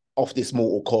 off this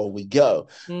mortal coil we go.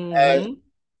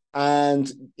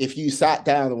 And if you sat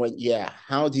down and went, yeah,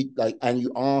 how did like, and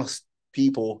you asked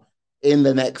people in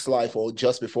the next life or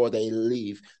just before they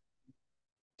leave,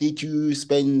 did you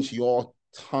spend your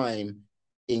time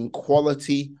in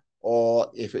quality,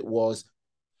 or if it was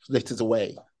flitters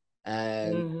away?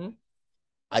 And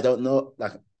I don't know,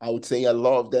 like I would say a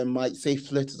lot of them might say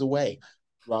flitters away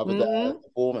rather than the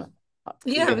former.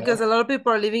 Yeah, because a lot of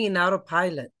people are living in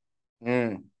autopilot.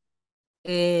 And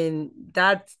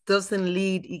that doesn't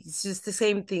lead, it's just the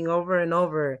same thing over and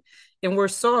over. And we're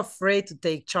so afraid to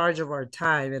take charge of our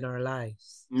time and our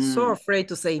lives. So afraid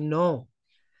to say no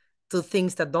to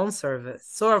things that don't serve us.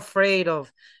 So afraid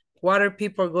of what are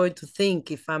people going to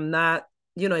think if I'm not,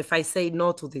 you know, if I say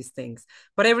no to these things.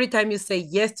 But every time you say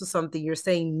yes to something, you're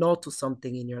saying no to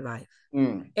something in your life.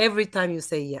 Every time you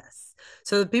say yes.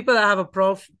 So the people that have a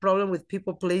problem with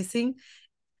people pleasing,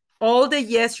 all the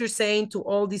yes you're saying to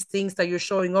all these things that you're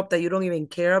showing up that you don't even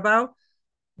care about,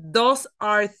 those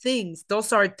are things,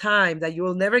 those are time that you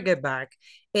will never get back.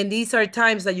 And these are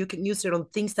times that you can use it on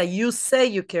things that you say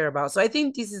you care about. So I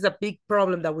think this is a big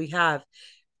problem that we have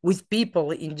with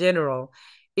people in general,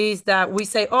 is that we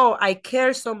say, oh, I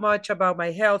care so much about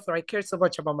my health, or I care so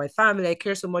much about my family, I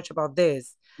care so much about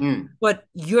this. But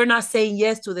you're not saying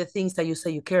yes to the things that you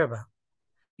say you care about.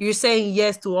 You're saying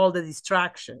yes to all the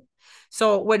distraction.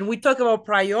 So when we talk about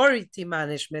priority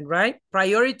management, right?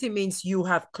 Priority means you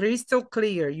have crystal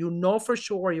clear, you know for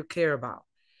sure what you care about.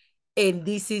 And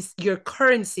this is your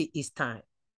currency is time.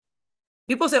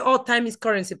 People say, oh, time is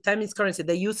currency, time is currency.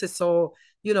 They use it so,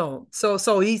 you know,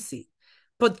 so easy.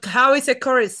 But how is it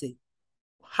currency?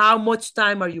 How much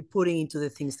time are you putting into the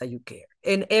things that you care?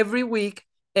 And every week,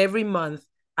 every month,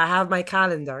 I have my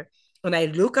calendar and I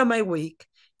look at my week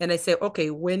and I say, okay,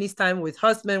 when is time with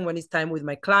husband? When is time with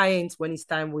my clients? When is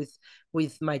time with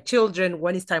my children?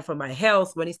 When is time for my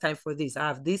health? When is time for this? I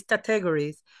have these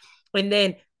categories. And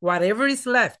then whatever is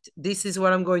left, this is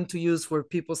what I'm going to use for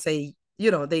people say,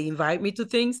 you know, they invite me to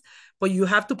things, but you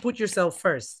have to put yourself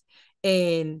first.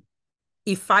 And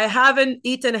if I haven't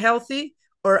eaten healthy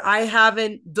or I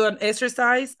haven't done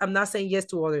exercise, I'm not saying yes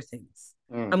to other things.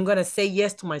 I'm going to say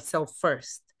yes to myself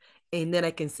first. And then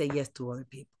I can say yes to other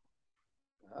people.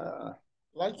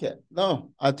 Like it.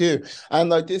 No, I do. And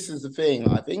like, this is the thing.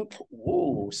 I think,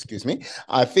 oh, excuse me.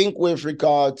 I think with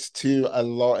regards to a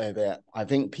lot of it, I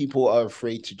think people are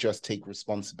afraid to just take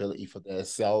responsibility for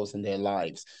themselves and their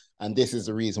lives. And this is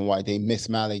the reason why they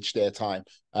mismanage their time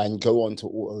and go on to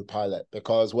autopilot.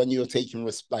 Because when you're taking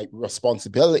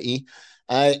responsibility,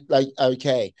 like,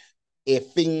 okay,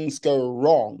 if things go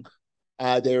wrong,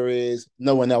 there is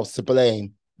no one else to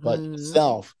blame but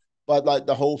yourself. But like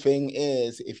the whole thing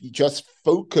is, if you just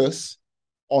focus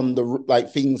on the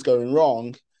like things going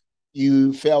wrong,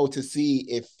 you fail to see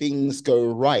if things go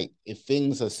right, if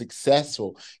things are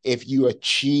successful, if you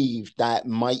achieve that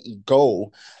mighty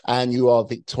goal and you are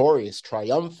victorious,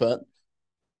 triumphant.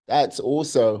 That's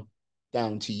also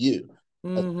down to you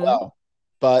as well.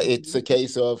 But it's a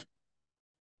case of,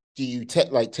 do you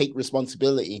take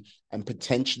responsibility and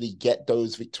potentially get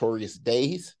those victorious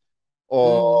days,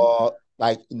 or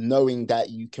like knowing that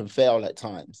you can fail at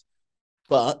times?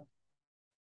 But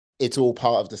it's all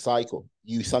part of the cycle.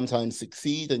 You sometimes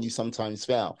succeed and you sometimes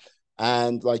fail.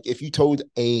 And like, if you told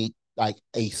a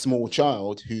small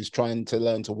child who's trying to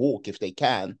learn to walk, if they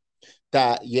can,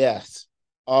 that yes,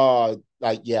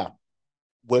 yeah,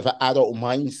 with an adult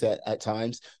mindset at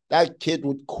times, that kid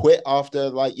would quit after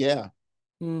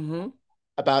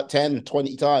about 10,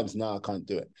 20 times. No, I can't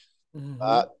do it.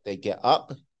 But they get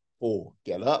up, fall,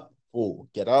 get up, fall,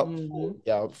 get up, fall,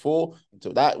 get up, fall,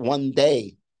 until that one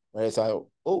day where it's like,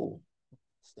 oh,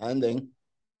 standing,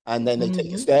 and then they take a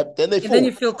Mm-hmm. step, then they And then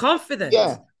you fall. feel confident.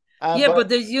 Yeah. Yeah, But but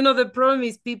there's, the problem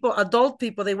is people, adult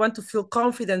people, they want to feel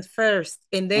confident first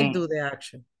and then mm, do the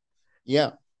action.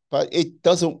 yeah, but it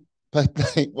doesn't. But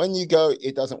like, when you go,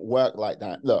 it doesn't work like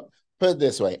that. Look, put it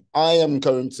this way: I am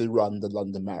going to run the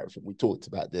London Marathon. We talked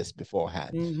about this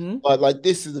beforehand, Mm-hmm. but like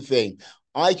this is the thing: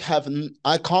 I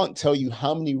can't tell you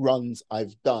how many runs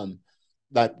I've done,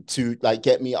 like to like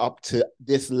get me up to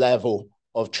this level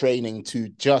of training to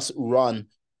just run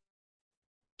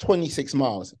 26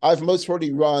 miles. I've most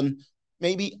probably run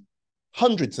maybe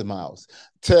hundreds of miles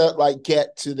to like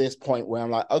get to this point where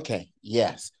I'm like, okay,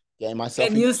 yes, getting myself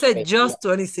And in you said shape. Yeah. just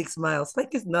 26 miles,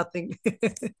 like it's nothing.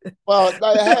 Well,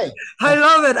 like, hey, I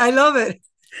love it. I love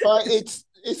but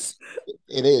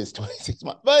it is 26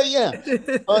 miles. But yeah,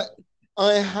 it. I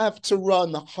I have to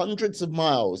run hundreds of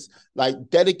miles, like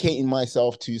dedicating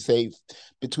myself to say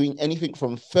between anything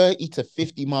from 30 to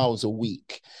 50 miles a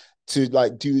week to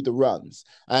like do the runs.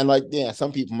 And like, yeah,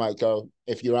 some people might go,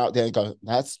 if you're out there and go,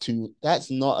 that's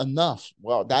not enough.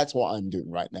 Well, that's what I'm doing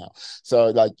right now. So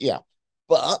like, yeah.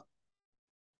 But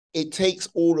it takes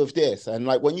all of this. And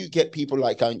like when you get people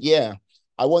like going, yeah,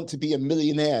 I want to be a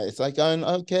millionaire. It's like going,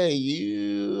 okay,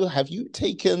 have you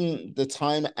taken the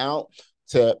time out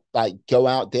to like go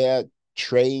out there,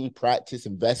 train, practice,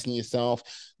 invest in yourself?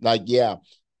 Like, yeah,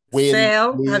 win,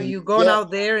 Sell. Have lose. you gone Yeah,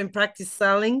 out there and practice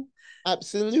selling?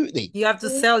 absolutely. You have to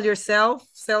sell yourself,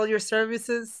 sell your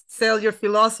services, sell your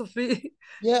philosophy.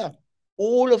 Yeah.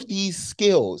 All of these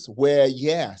skills where,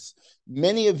 yes,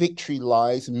 many a victory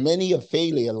lies, many a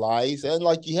failure lies, and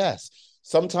like, yes,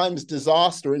 sometimes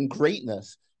disaster and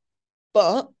greatness.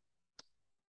 But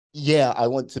yeah, I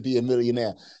want to be a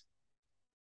millionaire.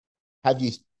 Have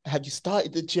you have you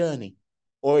started the journey?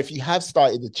 Or if you have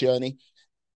started the journey,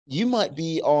 you might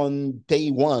be on day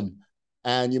one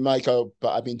and you might go, but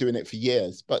I've been doing it for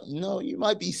years. But you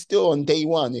might be still on day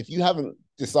one. If you haven't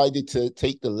decided to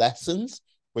take the lessons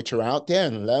which are out there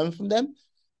and learn from them,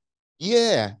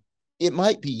 yeah, it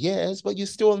might be years, but you're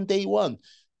still on day one.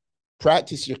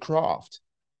 Practice your craft,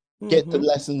 get the Mm-hmm.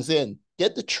 lessons in,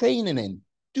 get the training in,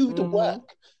 do the Mm-hmm.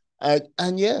 work.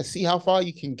 And yeah, see how far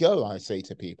you can go, I say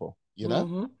to people, you know?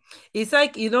 Mm-hmm. It's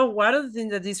like, one of the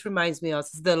things that this reminds me of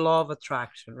is the law of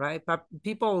attraction, right? But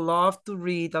people love to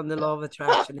read on the law of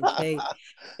attraction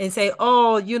and say,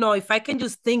 oh, if I can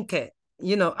just think it,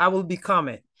 I will become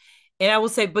it. And I will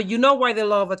say, but you know why the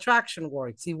law of attraction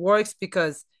works? It works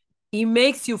because it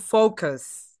makes you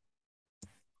focus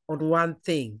on one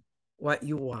thing, what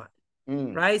you want,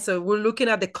 Mm, right? So we're looking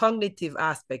at the cognitive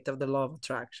aspect of the law of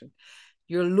attraction.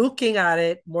 You're looking at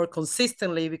it more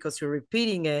consistently because you're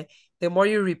repeating it. The more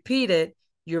you repeat it,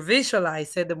 you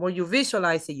visualize it. The more you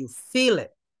visualize it, you feel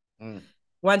it. mm,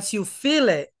 Once you feel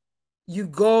it, you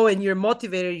go and you're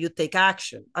motivated, you take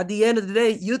action. At the end of the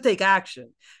day, you take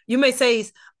action. You may say,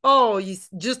 oh, it's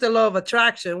just the law of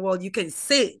attraction. Well, you can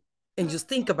sit and just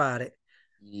think about it.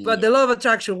 But yeah. the law of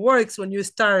attraction works when you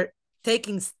start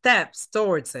taking steps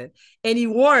towards it. And it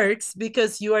works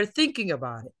because you are thinking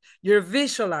about it, you're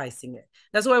visualizing it.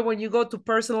 That's why when you go to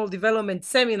personal development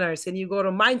seminars and you go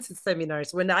to mindset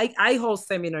seminars, when I host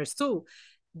seminars too,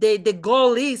 the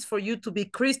goal is for you to be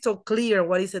crystal clear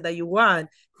what is it that you want,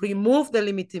 remove the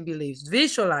limiting beliefs,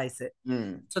 visualize it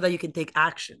Mm. so that you can take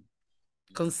action,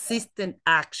 consistent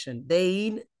action, day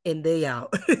in and day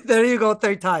out. There you go,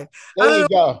 third time. I There don't you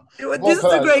go. know. This What is a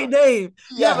can I, great name.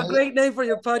 You have a yeah. great name for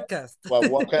your podcast. Well,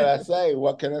 what can I say?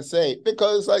 What can I say?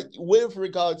 Because, like, with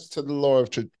regards to the law of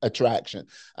attraction,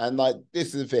 and like,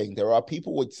 this is the thing: there are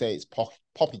people would say it's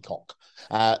poppycock,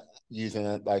 using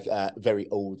a very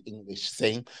old English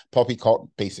saying. Poppycock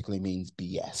basically means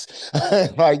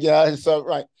BS. Like, yeah. So,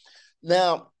 right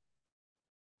now,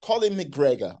 Colin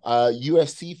McGregor,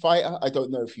 UFC fighter. I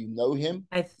don't know if you know him.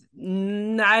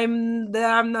 I'm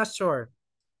not sure.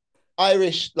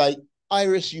 Irish, like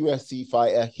Irish UFC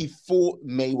fighter. He fought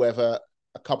Mayweather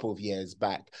a couple of years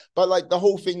back. But like the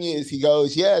whole thing is, he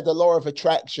goes, yeah, the law of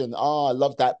attraction. Oh, I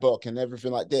love that book and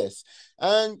everything like this.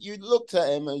 And you looked at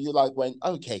him and you like went,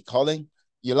 okay, Colin,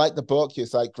 you like the book.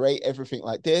 It's like great, everything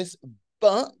like this.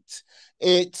 But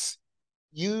it's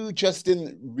you just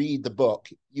didn't read the book.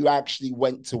 You actually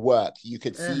went to work. You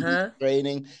could see his Uh-huh.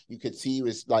 training. You could see he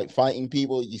was like fighting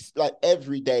people. You like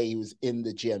every day he was in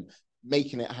the gym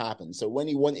making it happen. So when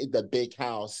he wanted the big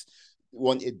house,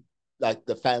 wanted like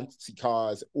the fancy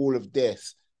cars, all of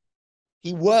this,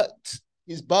 he worked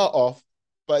his butt off,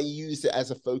 but he used it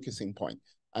as a focusing point.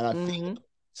 And I think Mm-hmm.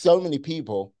 so many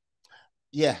people,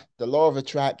 yeah, the law of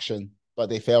attraction, but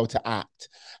they fail to act.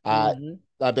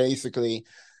 Mm-hmm. Basically,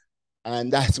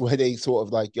 and that's where they sort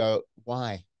of like go,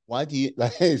 why? Why do you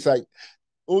like? It's like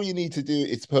all you need to do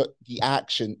is put the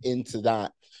action into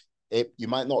that. You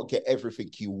might not get everything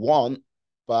you want,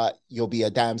 but you'll be a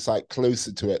damn sight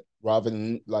closer to it rather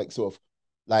than like sort of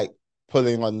like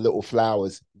pulling on little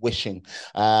flowers, wishing,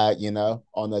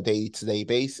 on a day-to-day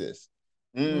basis.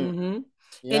 Mm-hmm. And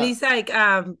Yeah. it's like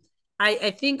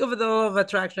I think of the law of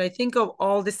attraction. I think of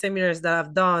all the seminars that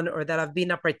I've done or that I've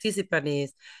been a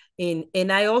participant in,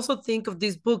 and I also think of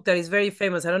this book that is very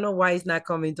famous. I don't know why it's not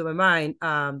coming to my mind.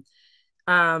 One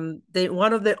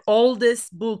of the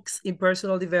oldest books in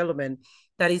personal development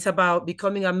that is about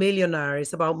becoming a millionaire.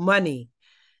 It's about money,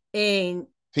 and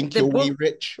Think the you'll be book,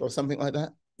 rich or something like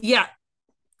that. yeah,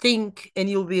 think and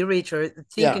you'll be rich, or think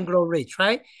Yeah. and grow rich,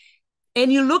 right?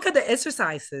 And you look at the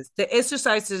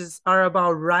exercises are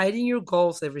about writing your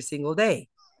goals every single day.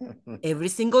 Every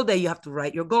single day, you have to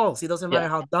write your goals. It doesn't Yeah. matter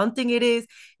how daunting it is.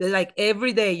 Like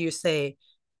every day, you say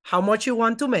how much you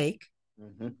want to make.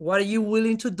 Mm-hmm. What are you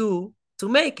willing to do to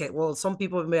make it? Well, some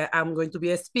people, I'm going to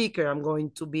be a speaker. I'm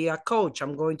going to be a coach.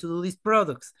 I'm going to do these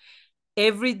products.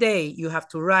 Every day, you have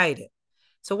to write it.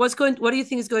 So what do you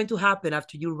think is going to happen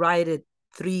after you write it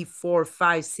 3, 4,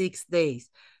 5, 6 days?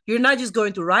 You're not just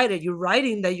going to write it, you're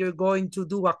writing that you're going to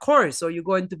do a course or you're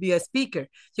going to be a speaker.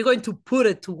 You're going to put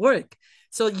it to work.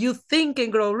 So you think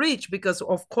and grow rich because,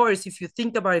 of course, if you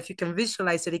think about it, if you can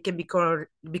visualize it, it can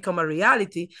become a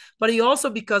reality. But it also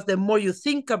because the more you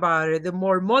think about it, the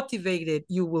more motivated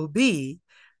you will be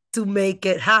to make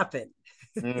it happen.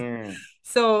 Mm.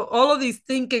 So all of these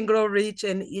Think and Grow Rich,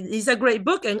 and it's a great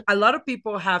book. And a lot of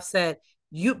people have said,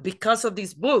 because of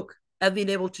this book, I've been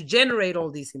able to generate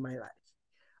all this in my life.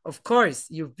 Of course,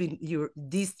 you're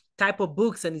these type of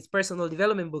books and these personal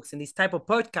development books and this type of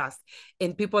podcast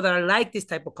and people that are like this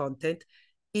type of content,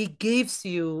 it gives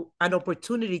you an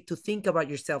opportunity to think about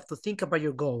yourself, to think about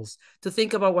your goals, to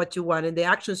think about what you want and the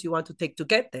actions you want to take to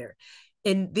get there.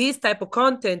 And these type of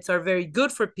contents are very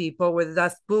good for people, whether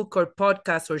that's book or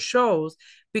podcasts or shows,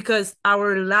 because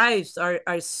our lives are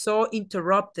so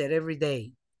interrupted every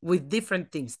day with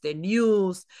different things, the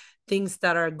news, things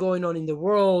that are going on in the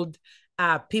world,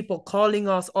 people calling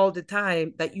us all the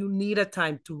time, that you need a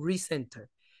time to recenter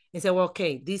and say, well,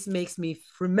 okay, this makes me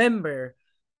remember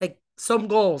like some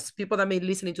goals. People that may be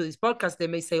listening to this podcast, they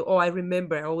may say, oh, I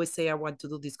remember, I always say I want to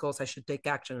do these goals, I should take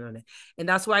action on it. And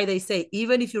that's why they say,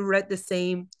 even if you read the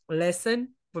same lesson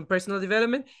from personal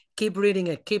development, keep reading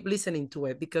it, keep listening to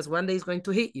it, because one day it's going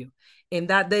to hit you. And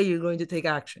that day you're going to take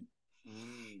action.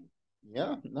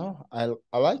 Yeah, no, I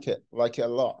like it a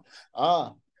lot.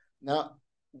 Now,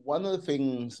 one of the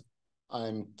things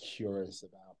I'm curious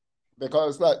about,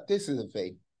 because like this is the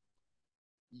thing,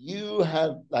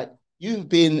 you've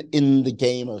been in the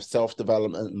game of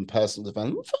self-development and personal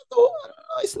development for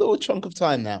a nice little chunk of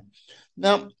time now.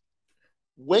 Now,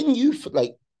 when you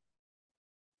like,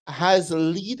 has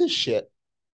leadership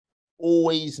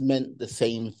always meant the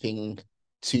same thing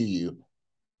to you?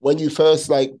 When you first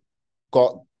like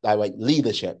got like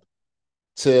leadership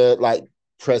to like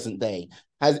present day,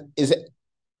 is it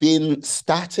been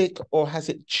static or has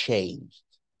it changed?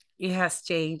 It has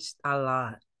changed a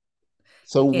lot.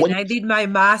 So And when I did my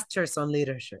master's on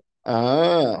leadership.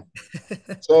 ah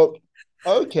so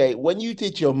okay, when you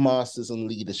did your master's on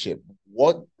leadership,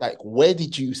 where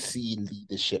did you see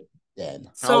leadership then?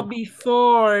 So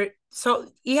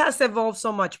it has evolved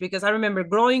so much, because I remember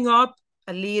growing up,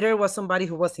 a leader was somebody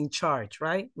who was in charge,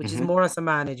 right? Which is Mm-hmm. more as a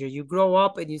manager. You grow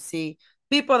up and you see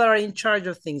people that are in charge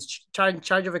of things, in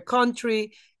charge of a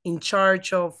country, in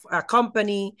charge of a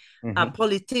company, a Mm-hmm.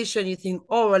 politician. You think,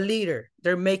 oh, a leader,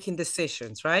 they're making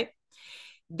decisions, right?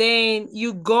 Then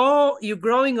you're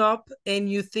growing up and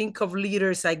you think of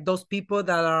leaders like those people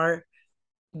that are,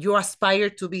 you aspire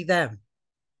to be them,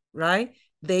 right?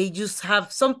 They just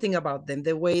have something about them,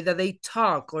 the way that they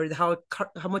talk, or how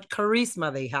much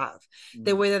charisma they have,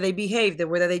 the way that they behave, the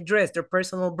way that they dress, their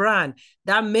personal brand.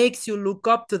 That makes you look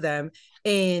up to them,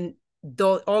 and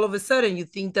all of a sudden you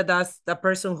think that that's the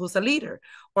person who's a leader,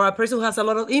 or a person who has a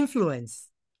lot of influence,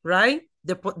 right?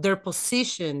 Their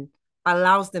position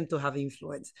allows them to have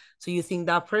influence. So you think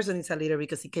that person is a leader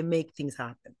because he can make things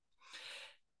happen.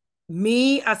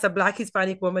 Me, as a Black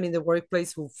Hispanic woman in the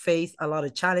workplace who faced a lot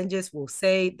of challenges, will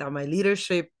say that my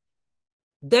leadership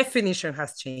definition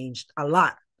has changed a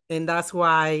lot. And that's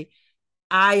why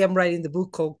I am writing the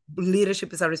book called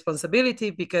Leadership is a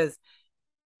Responsibility, because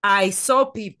I saw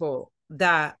people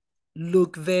that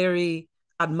look very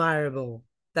admirable,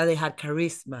 that they had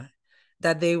charisma,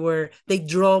 that they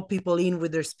draw people in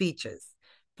with their speeches.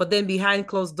 But then behind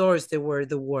closed doors, they were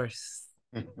the worst.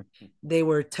 They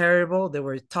were terrible. They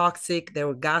were toxic. They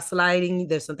were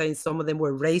gaslighting. Sometimes some of them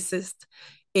were racist.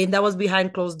 And that was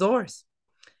behind closed doors.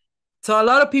 So a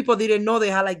lot of people didn't know they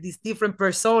had like this different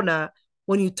persona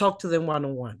when you talk to them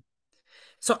one-on-one.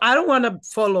 So I don't want to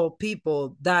follow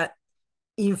people that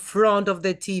in front of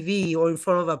the TV or in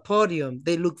front of a podium,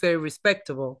 they look very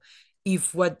respectable.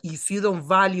 If you don't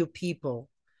value people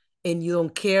and you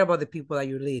don't care about the people that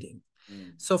you're leading.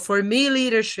 So for me,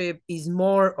 leadership is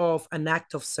more of an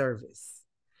act of service.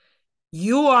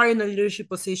 You are in a leadership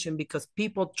position because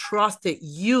people trusted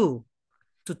you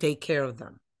to take care of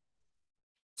them.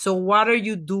 So what are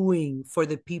you doing for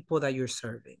the people that you're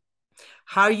serving?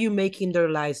 How are you making their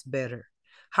lives better?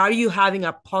 How are you having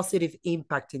a positive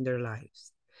impact in their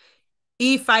lives?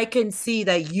 If I can see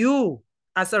that you,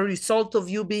 as a result of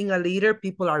you being a leader,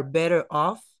 people are better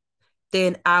off,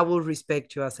 then I will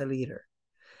respect you as a leader.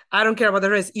 I don't care about the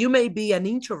rest. You may be an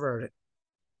introvert.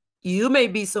 You may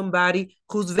be somebody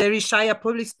who's very shy at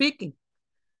public speaking.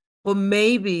 But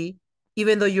maybe,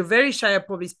 even though you're very shy at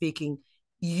public speaking,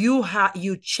 you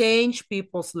change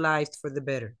people's lives for the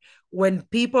better. When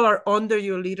people are under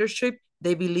your leadership,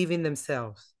 they believe in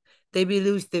themselves. They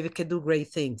believe they can do great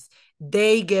things.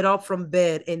 They get up from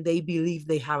bed and they believe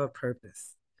they have a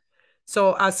purpose.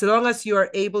 So as long as you are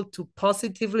able to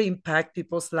positively impact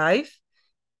people's life,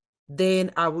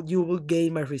 then you will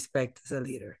gain my respect as a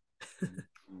leader.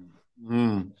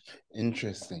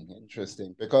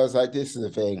 Interesting. Because like this is the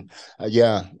thing.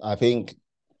 Yeah, I think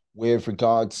with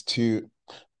regards to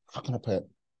how can I put it?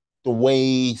 The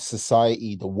way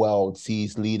society, the world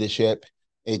sees leadership,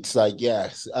 it's like,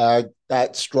 yes,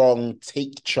 that strong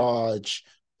take charge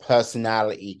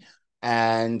personality.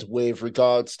 And with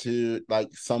regards to like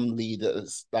some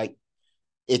leaders, like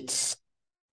it's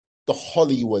the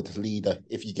Hollywood leader,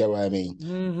 if you get what I mean.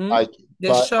 Like, The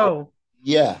but show.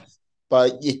 yeah,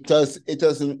 but it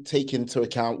doesn't take into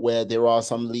account where there are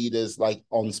some leaders like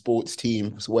on sports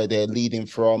teams where they're leading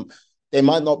from, they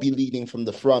might not be leading from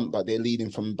the front, but they're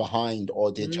leading from behind,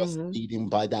 or they're just leading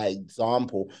by that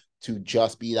example to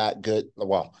just be that good,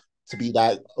 well, to be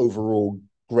that overall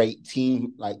great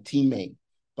teammate.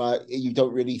 But you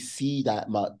don't really see that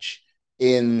much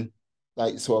in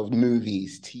like sort of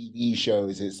movies, TV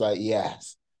shows. It's like,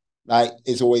 yes, like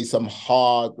it's always some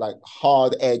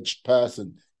hard edged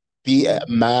person, be it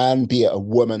a man, be it a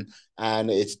woman,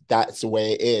 and that's the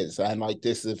way it is. And like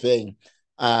this is the thing.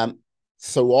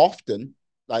 So often,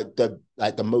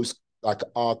 the most like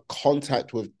our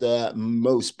contact with the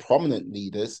most prominent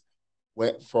leaders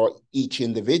where for each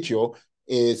individual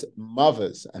is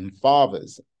mothers and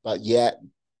fathers, but yet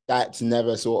that's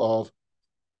never sort of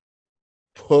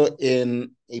put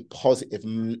in a positive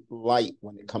light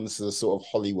when it comes to the sort of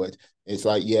Hollywood. It's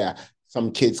like, yeah,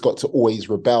 some kids got to always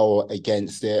rebel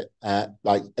against it,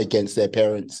 like against their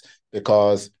parents,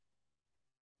 because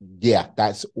yeah,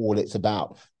 that's all it's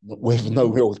about, with no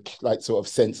real like sort of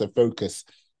sense of focus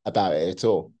about it at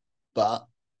all. But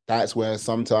that's where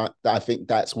sometimes I think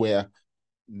that's where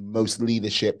most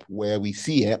leadership, where we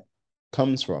see it,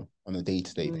 comes from on a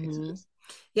day-to-day basis.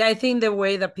 Yeah, I think the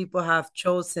way that people have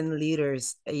chosen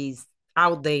leaders is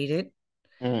outdated.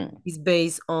 It's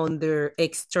based on their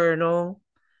external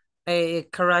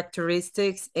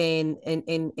characteristics and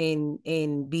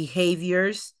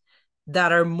behaviors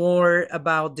that are more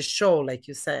about the show, like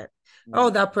you said. Oh,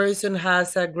 that person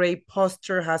has a great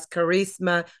posture, has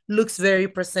charisma, looks very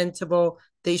presentable.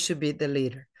 They should be the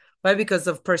leader. Why? Because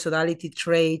of personality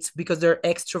traits, because they're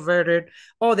extroverted.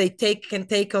 Oh, can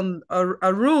take on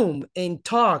a room and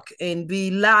talk and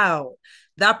be loud.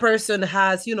 That person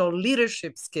has,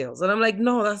 leadership skills. And I'm like,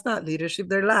 no, that's not leadership.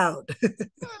 They're loud.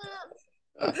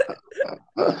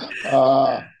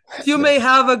 You may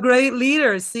have a great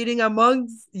leader sitting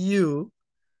amongst you,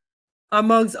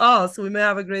 amongst us. We may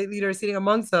have a great leader sitting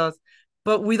amongst us,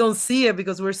 but we don't see it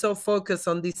because we're so focused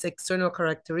on this external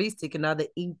characteristic and not the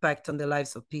impact on the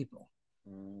lives of people.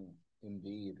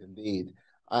 Indeed.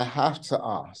 I have to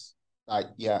ask, like,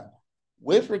 yeah,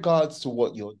 with regards to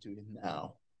what you're doing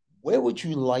now, where would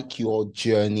you like your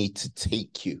journey to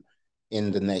take you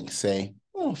in the next, say,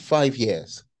 5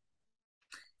 years?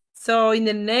 So in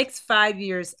the next 5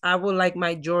 years, I would like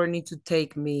my journey to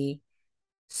take me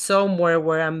somewhere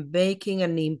where I'm making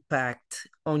an impact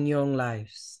on young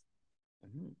lives.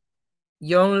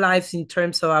 Young lives in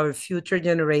terms of our future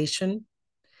generation.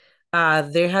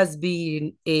 There has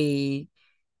been a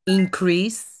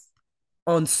increase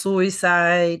on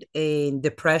suicide and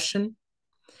depression.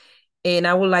 And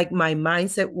I would like my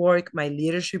mindset work, my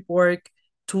leadership work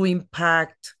to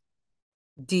impact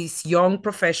these young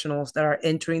professionals that are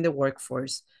entering the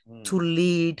workforce to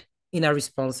lead in a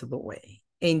responsible way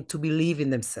and to believe in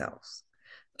themselves,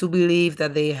 to believe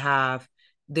that they have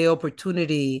the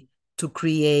opportunity to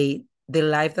create the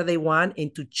life that they want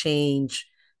and to change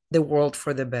the world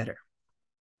for the better.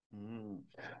 Mm.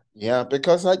 Yeah,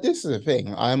 because like this is the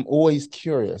thing. I'm always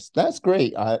curious. That's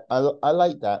great. I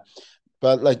like that.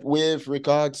 But like with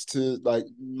regards to like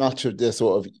much of this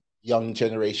sort of young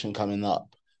generation coming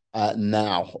up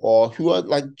now, or who are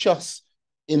like just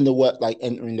in the work, like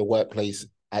entering the workplace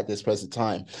at this present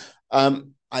time,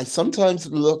 I sometimes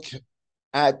look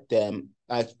at them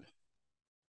like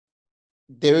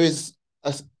there is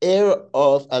an air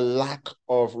of a lack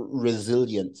of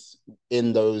resilience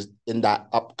in that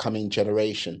upcoming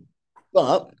generation.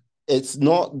 But it's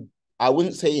not, I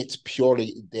wouldn't say it's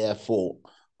purely their fault.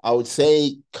 I would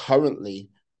say currently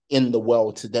in the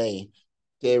world today,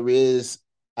 there is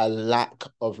a lack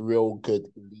of real good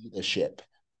leadership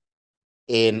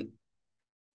in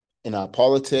our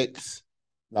politics,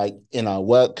 like in our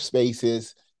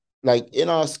workspaces, in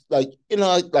our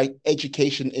like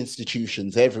education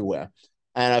institutions everywhere.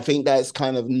 And I think that's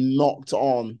kind of knocked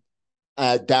on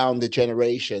down the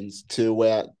generations to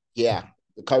where, yeah,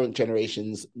 the current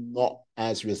generation's not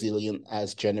as resilient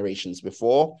as generations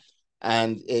before.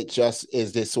 And it just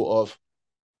is this sort of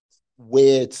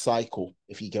weird cycle,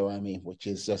 if you get what I mean, which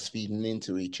is just feeding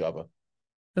into each other.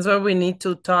 That's why we need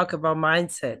to talk about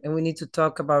mindset and we need to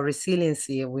talk about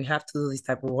resiliency, and we have to do this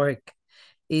type of work.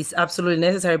 It's absolutely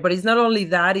necessary. But it's not only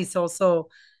that, it's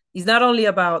not only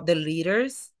about the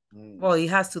leaders. Well, it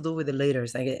has to do with the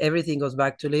leaders. Like everything goes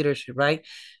back to leadership, right?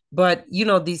 But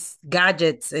these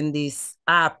gadgets and these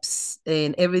apps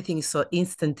and everything is so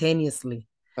instantaneously.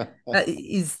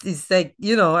 It's like,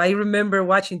 I remember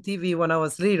watching TV when I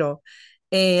was little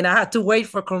and I had to wait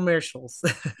for commercials.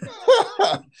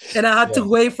 And I had Yeah. to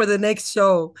wait for the next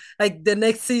show, like the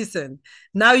next season.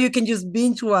 Now you can just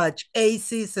binge watch a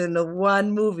season of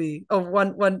one movie, of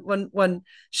one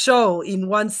show in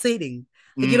one sitting.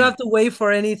 Like you don't have to wait for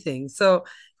anything. So,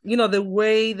 the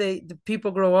way the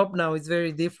people grow up now is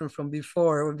very different from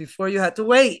before. When before you had to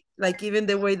wait, like even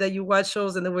the way that you watch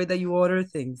shows and the way that you order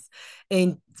things,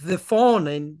 and the phone,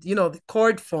 and the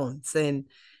cord phones, and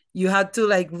you had to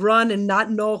like run and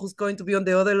not know who's going to be on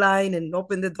the other line and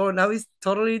open the door. Now it's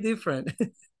totally different.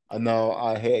 I know,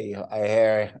 I hear you. I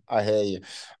hear you.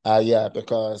 Yeah,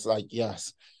 because like,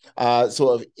 yes,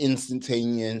 sort of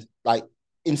instantaneous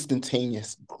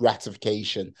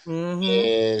gratification Mm-hmm.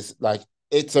 is like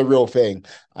it's a real thing.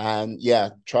 And yeah,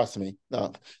 trust me.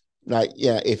 No, like,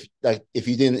 yeah, if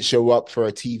you didn't show up for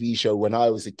a TV show when I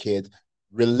was a kid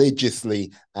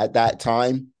religiously at that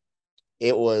time,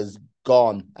 it was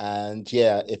gone. And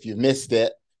yeah, if you missed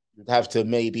it, you'd have to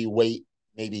maybe wait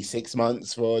maybe 6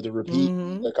 months for the repeat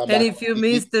Mm-hmm. to come And back if on you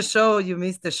miss TV. the show, you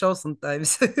miss the show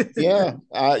sometimes. Yeah.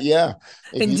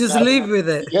 If And you just have, live with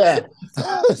it. yeah,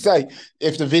 it's like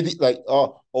if the video, like,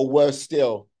 or worse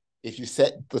still, if you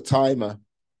set the timer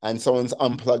and someone's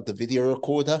unplugged the video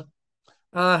recorder,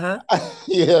 Uh-huh.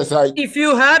 yeah, it's like, If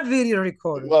you had video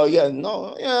recorder. well, yeah,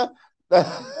 no, yeah.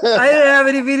 I didn't have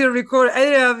any video recorder. I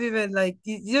didn't have even like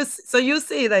just so you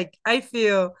see, like I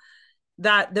feel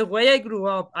that the way I grew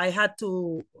up, I had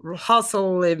to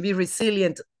hustle and be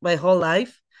resilient my whole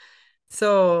life.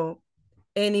 So,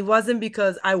 and it wasn't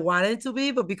because I wanted to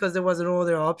be, but because there was no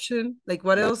other option. Like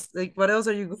what else? Like what else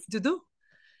are you going to do?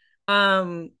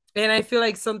 And I feel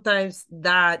like sometimes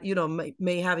that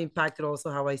may have impacted also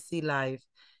how I see life,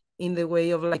 in the way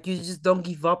of like you just don't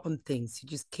give up on things. You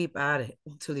just keep at it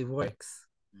until it works.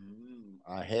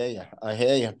 I hear you. I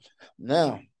hear you.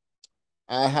 Now,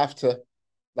 I have to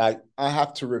I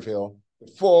have to reveal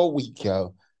before we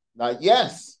go. Like,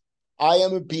 yes, I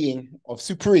am a being of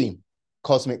supreme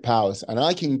cosmic powers, and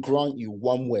I can grant you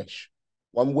one wish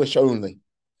only.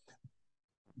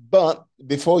 But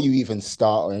before you even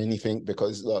start or anything,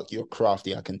 because look, you're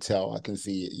crafty, I can tell, I can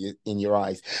see it in your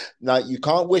eyes. Now, you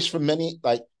can't wish for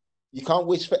you can't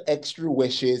wish for extra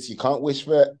wishes, you can't wish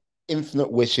for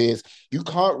infinite wishes. You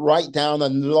can't write down a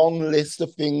long list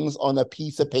of things on a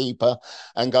piece of paper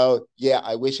and go, yeah,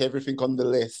 I wish everything on the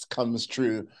list comes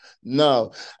true.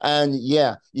 No. And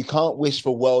yeah, you can't wish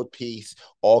for world peace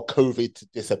or COVID to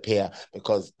disappear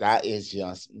because that is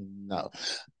just no.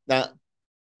 Now,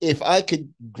 if I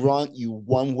could grant you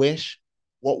one wish,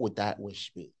 what would that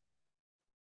wish be?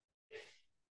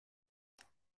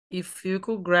 If you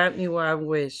could grant me one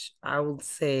wish, I would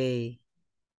say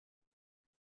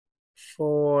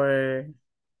for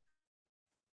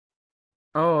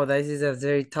oh, this is a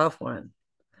very tough one,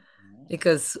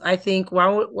 because I think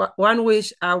one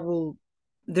wish I will.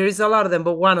 There is a lot of them,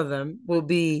 but one of them will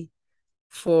be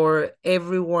for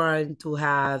everyone to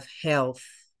have health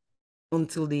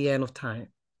until the end of time.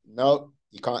 No,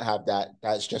 you can't have that.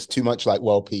 That's just too much like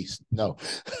world peace. No.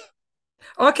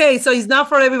 Okay, so it's not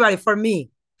for everybody. For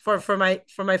me, for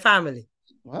my family.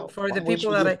 Well, For the one wish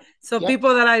people for that you. I so Yeah.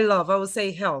 people that I love, I would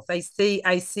say health. I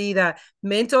see that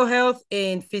mental health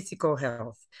and physical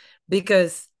health,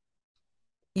 because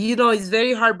it's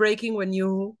very heartbreaking when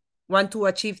you want to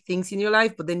achieve things in your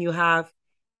life, but then you have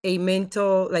a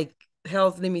mental like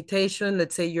health limitation.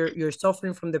 Let's say you're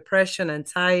suffering from depression,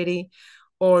 anxiety,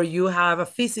 or you have a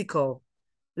physical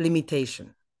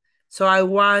limitation. So I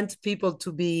want people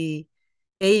to be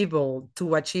able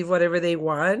to achieve whatever they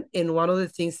want. And one of the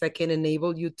things that can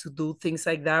enable you to do things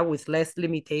like that with less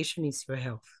limitation is your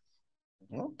health.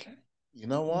 Okay. You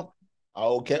know what?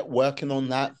 I'll get working on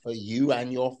that for you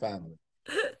and your family.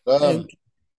 Um, Thank you.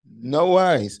 no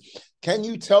worries. Can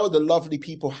you tell the lovely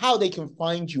people how they can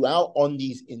find you out on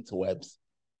these interwebs?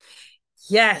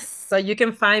 Yes. So you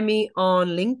can find me on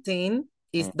LinkedIn.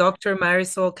 It's Mm. Dr.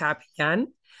 Marisol Capellan.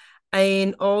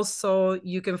 And also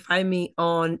you can find me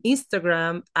on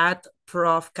Instagram at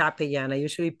Prof. Capellan. I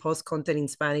usually post content in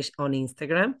Spanish on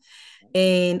Instagram.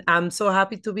 And I'm so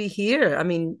happy to be here. I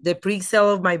mean, the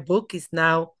pre-sale of my book is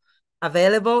now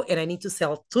available, and I need to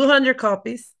sell 200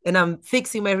 copies, and I'm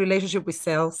fixing my relationship with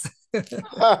sales.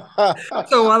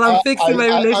 So while I'm fixing my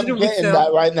I'm relationship with getting sales,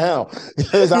 that right now.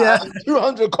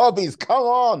 200 copies. Come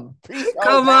on. Pre-sales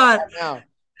come out on. right now.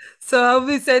 So I'll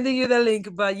be sending you the link.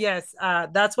 But yes,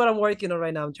 that's what I'm working on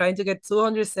right now. I'm trying to get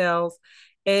 200 sales,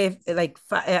 if like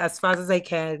as fast as I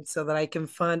can, so that I can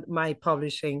fund my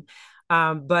publishing.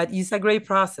 But it's a great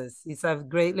process. It's a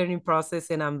great learning process,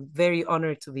 and I'm very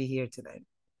honored to be here today.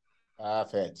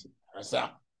 Perfect. So,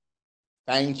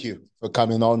 thank you for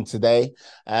coming on today.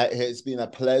 It's been a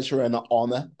pleasure and an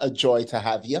honor, a joy to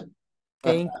have you.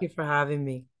 Thank you for having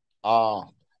me. Ah,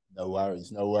 no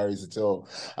worries at all.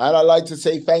 And I'd like to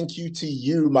say thank you to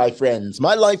you, my friends,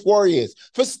 my life warriors,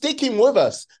 for sticking with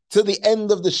us to the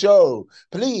end of the show.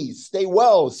 Please stay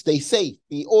well, stay safe,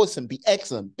 be awesome, be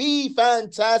excellent, be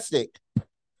fantastic.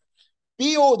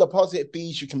 Be all the positive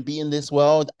bees you can be in this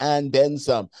world and then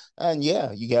some. And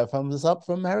yeah, you get a thumbs up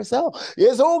from Marisol.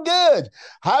 It's all good.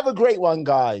 Have a great one,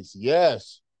 guys.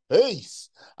 Yes. Peace.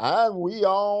 And we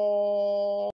are.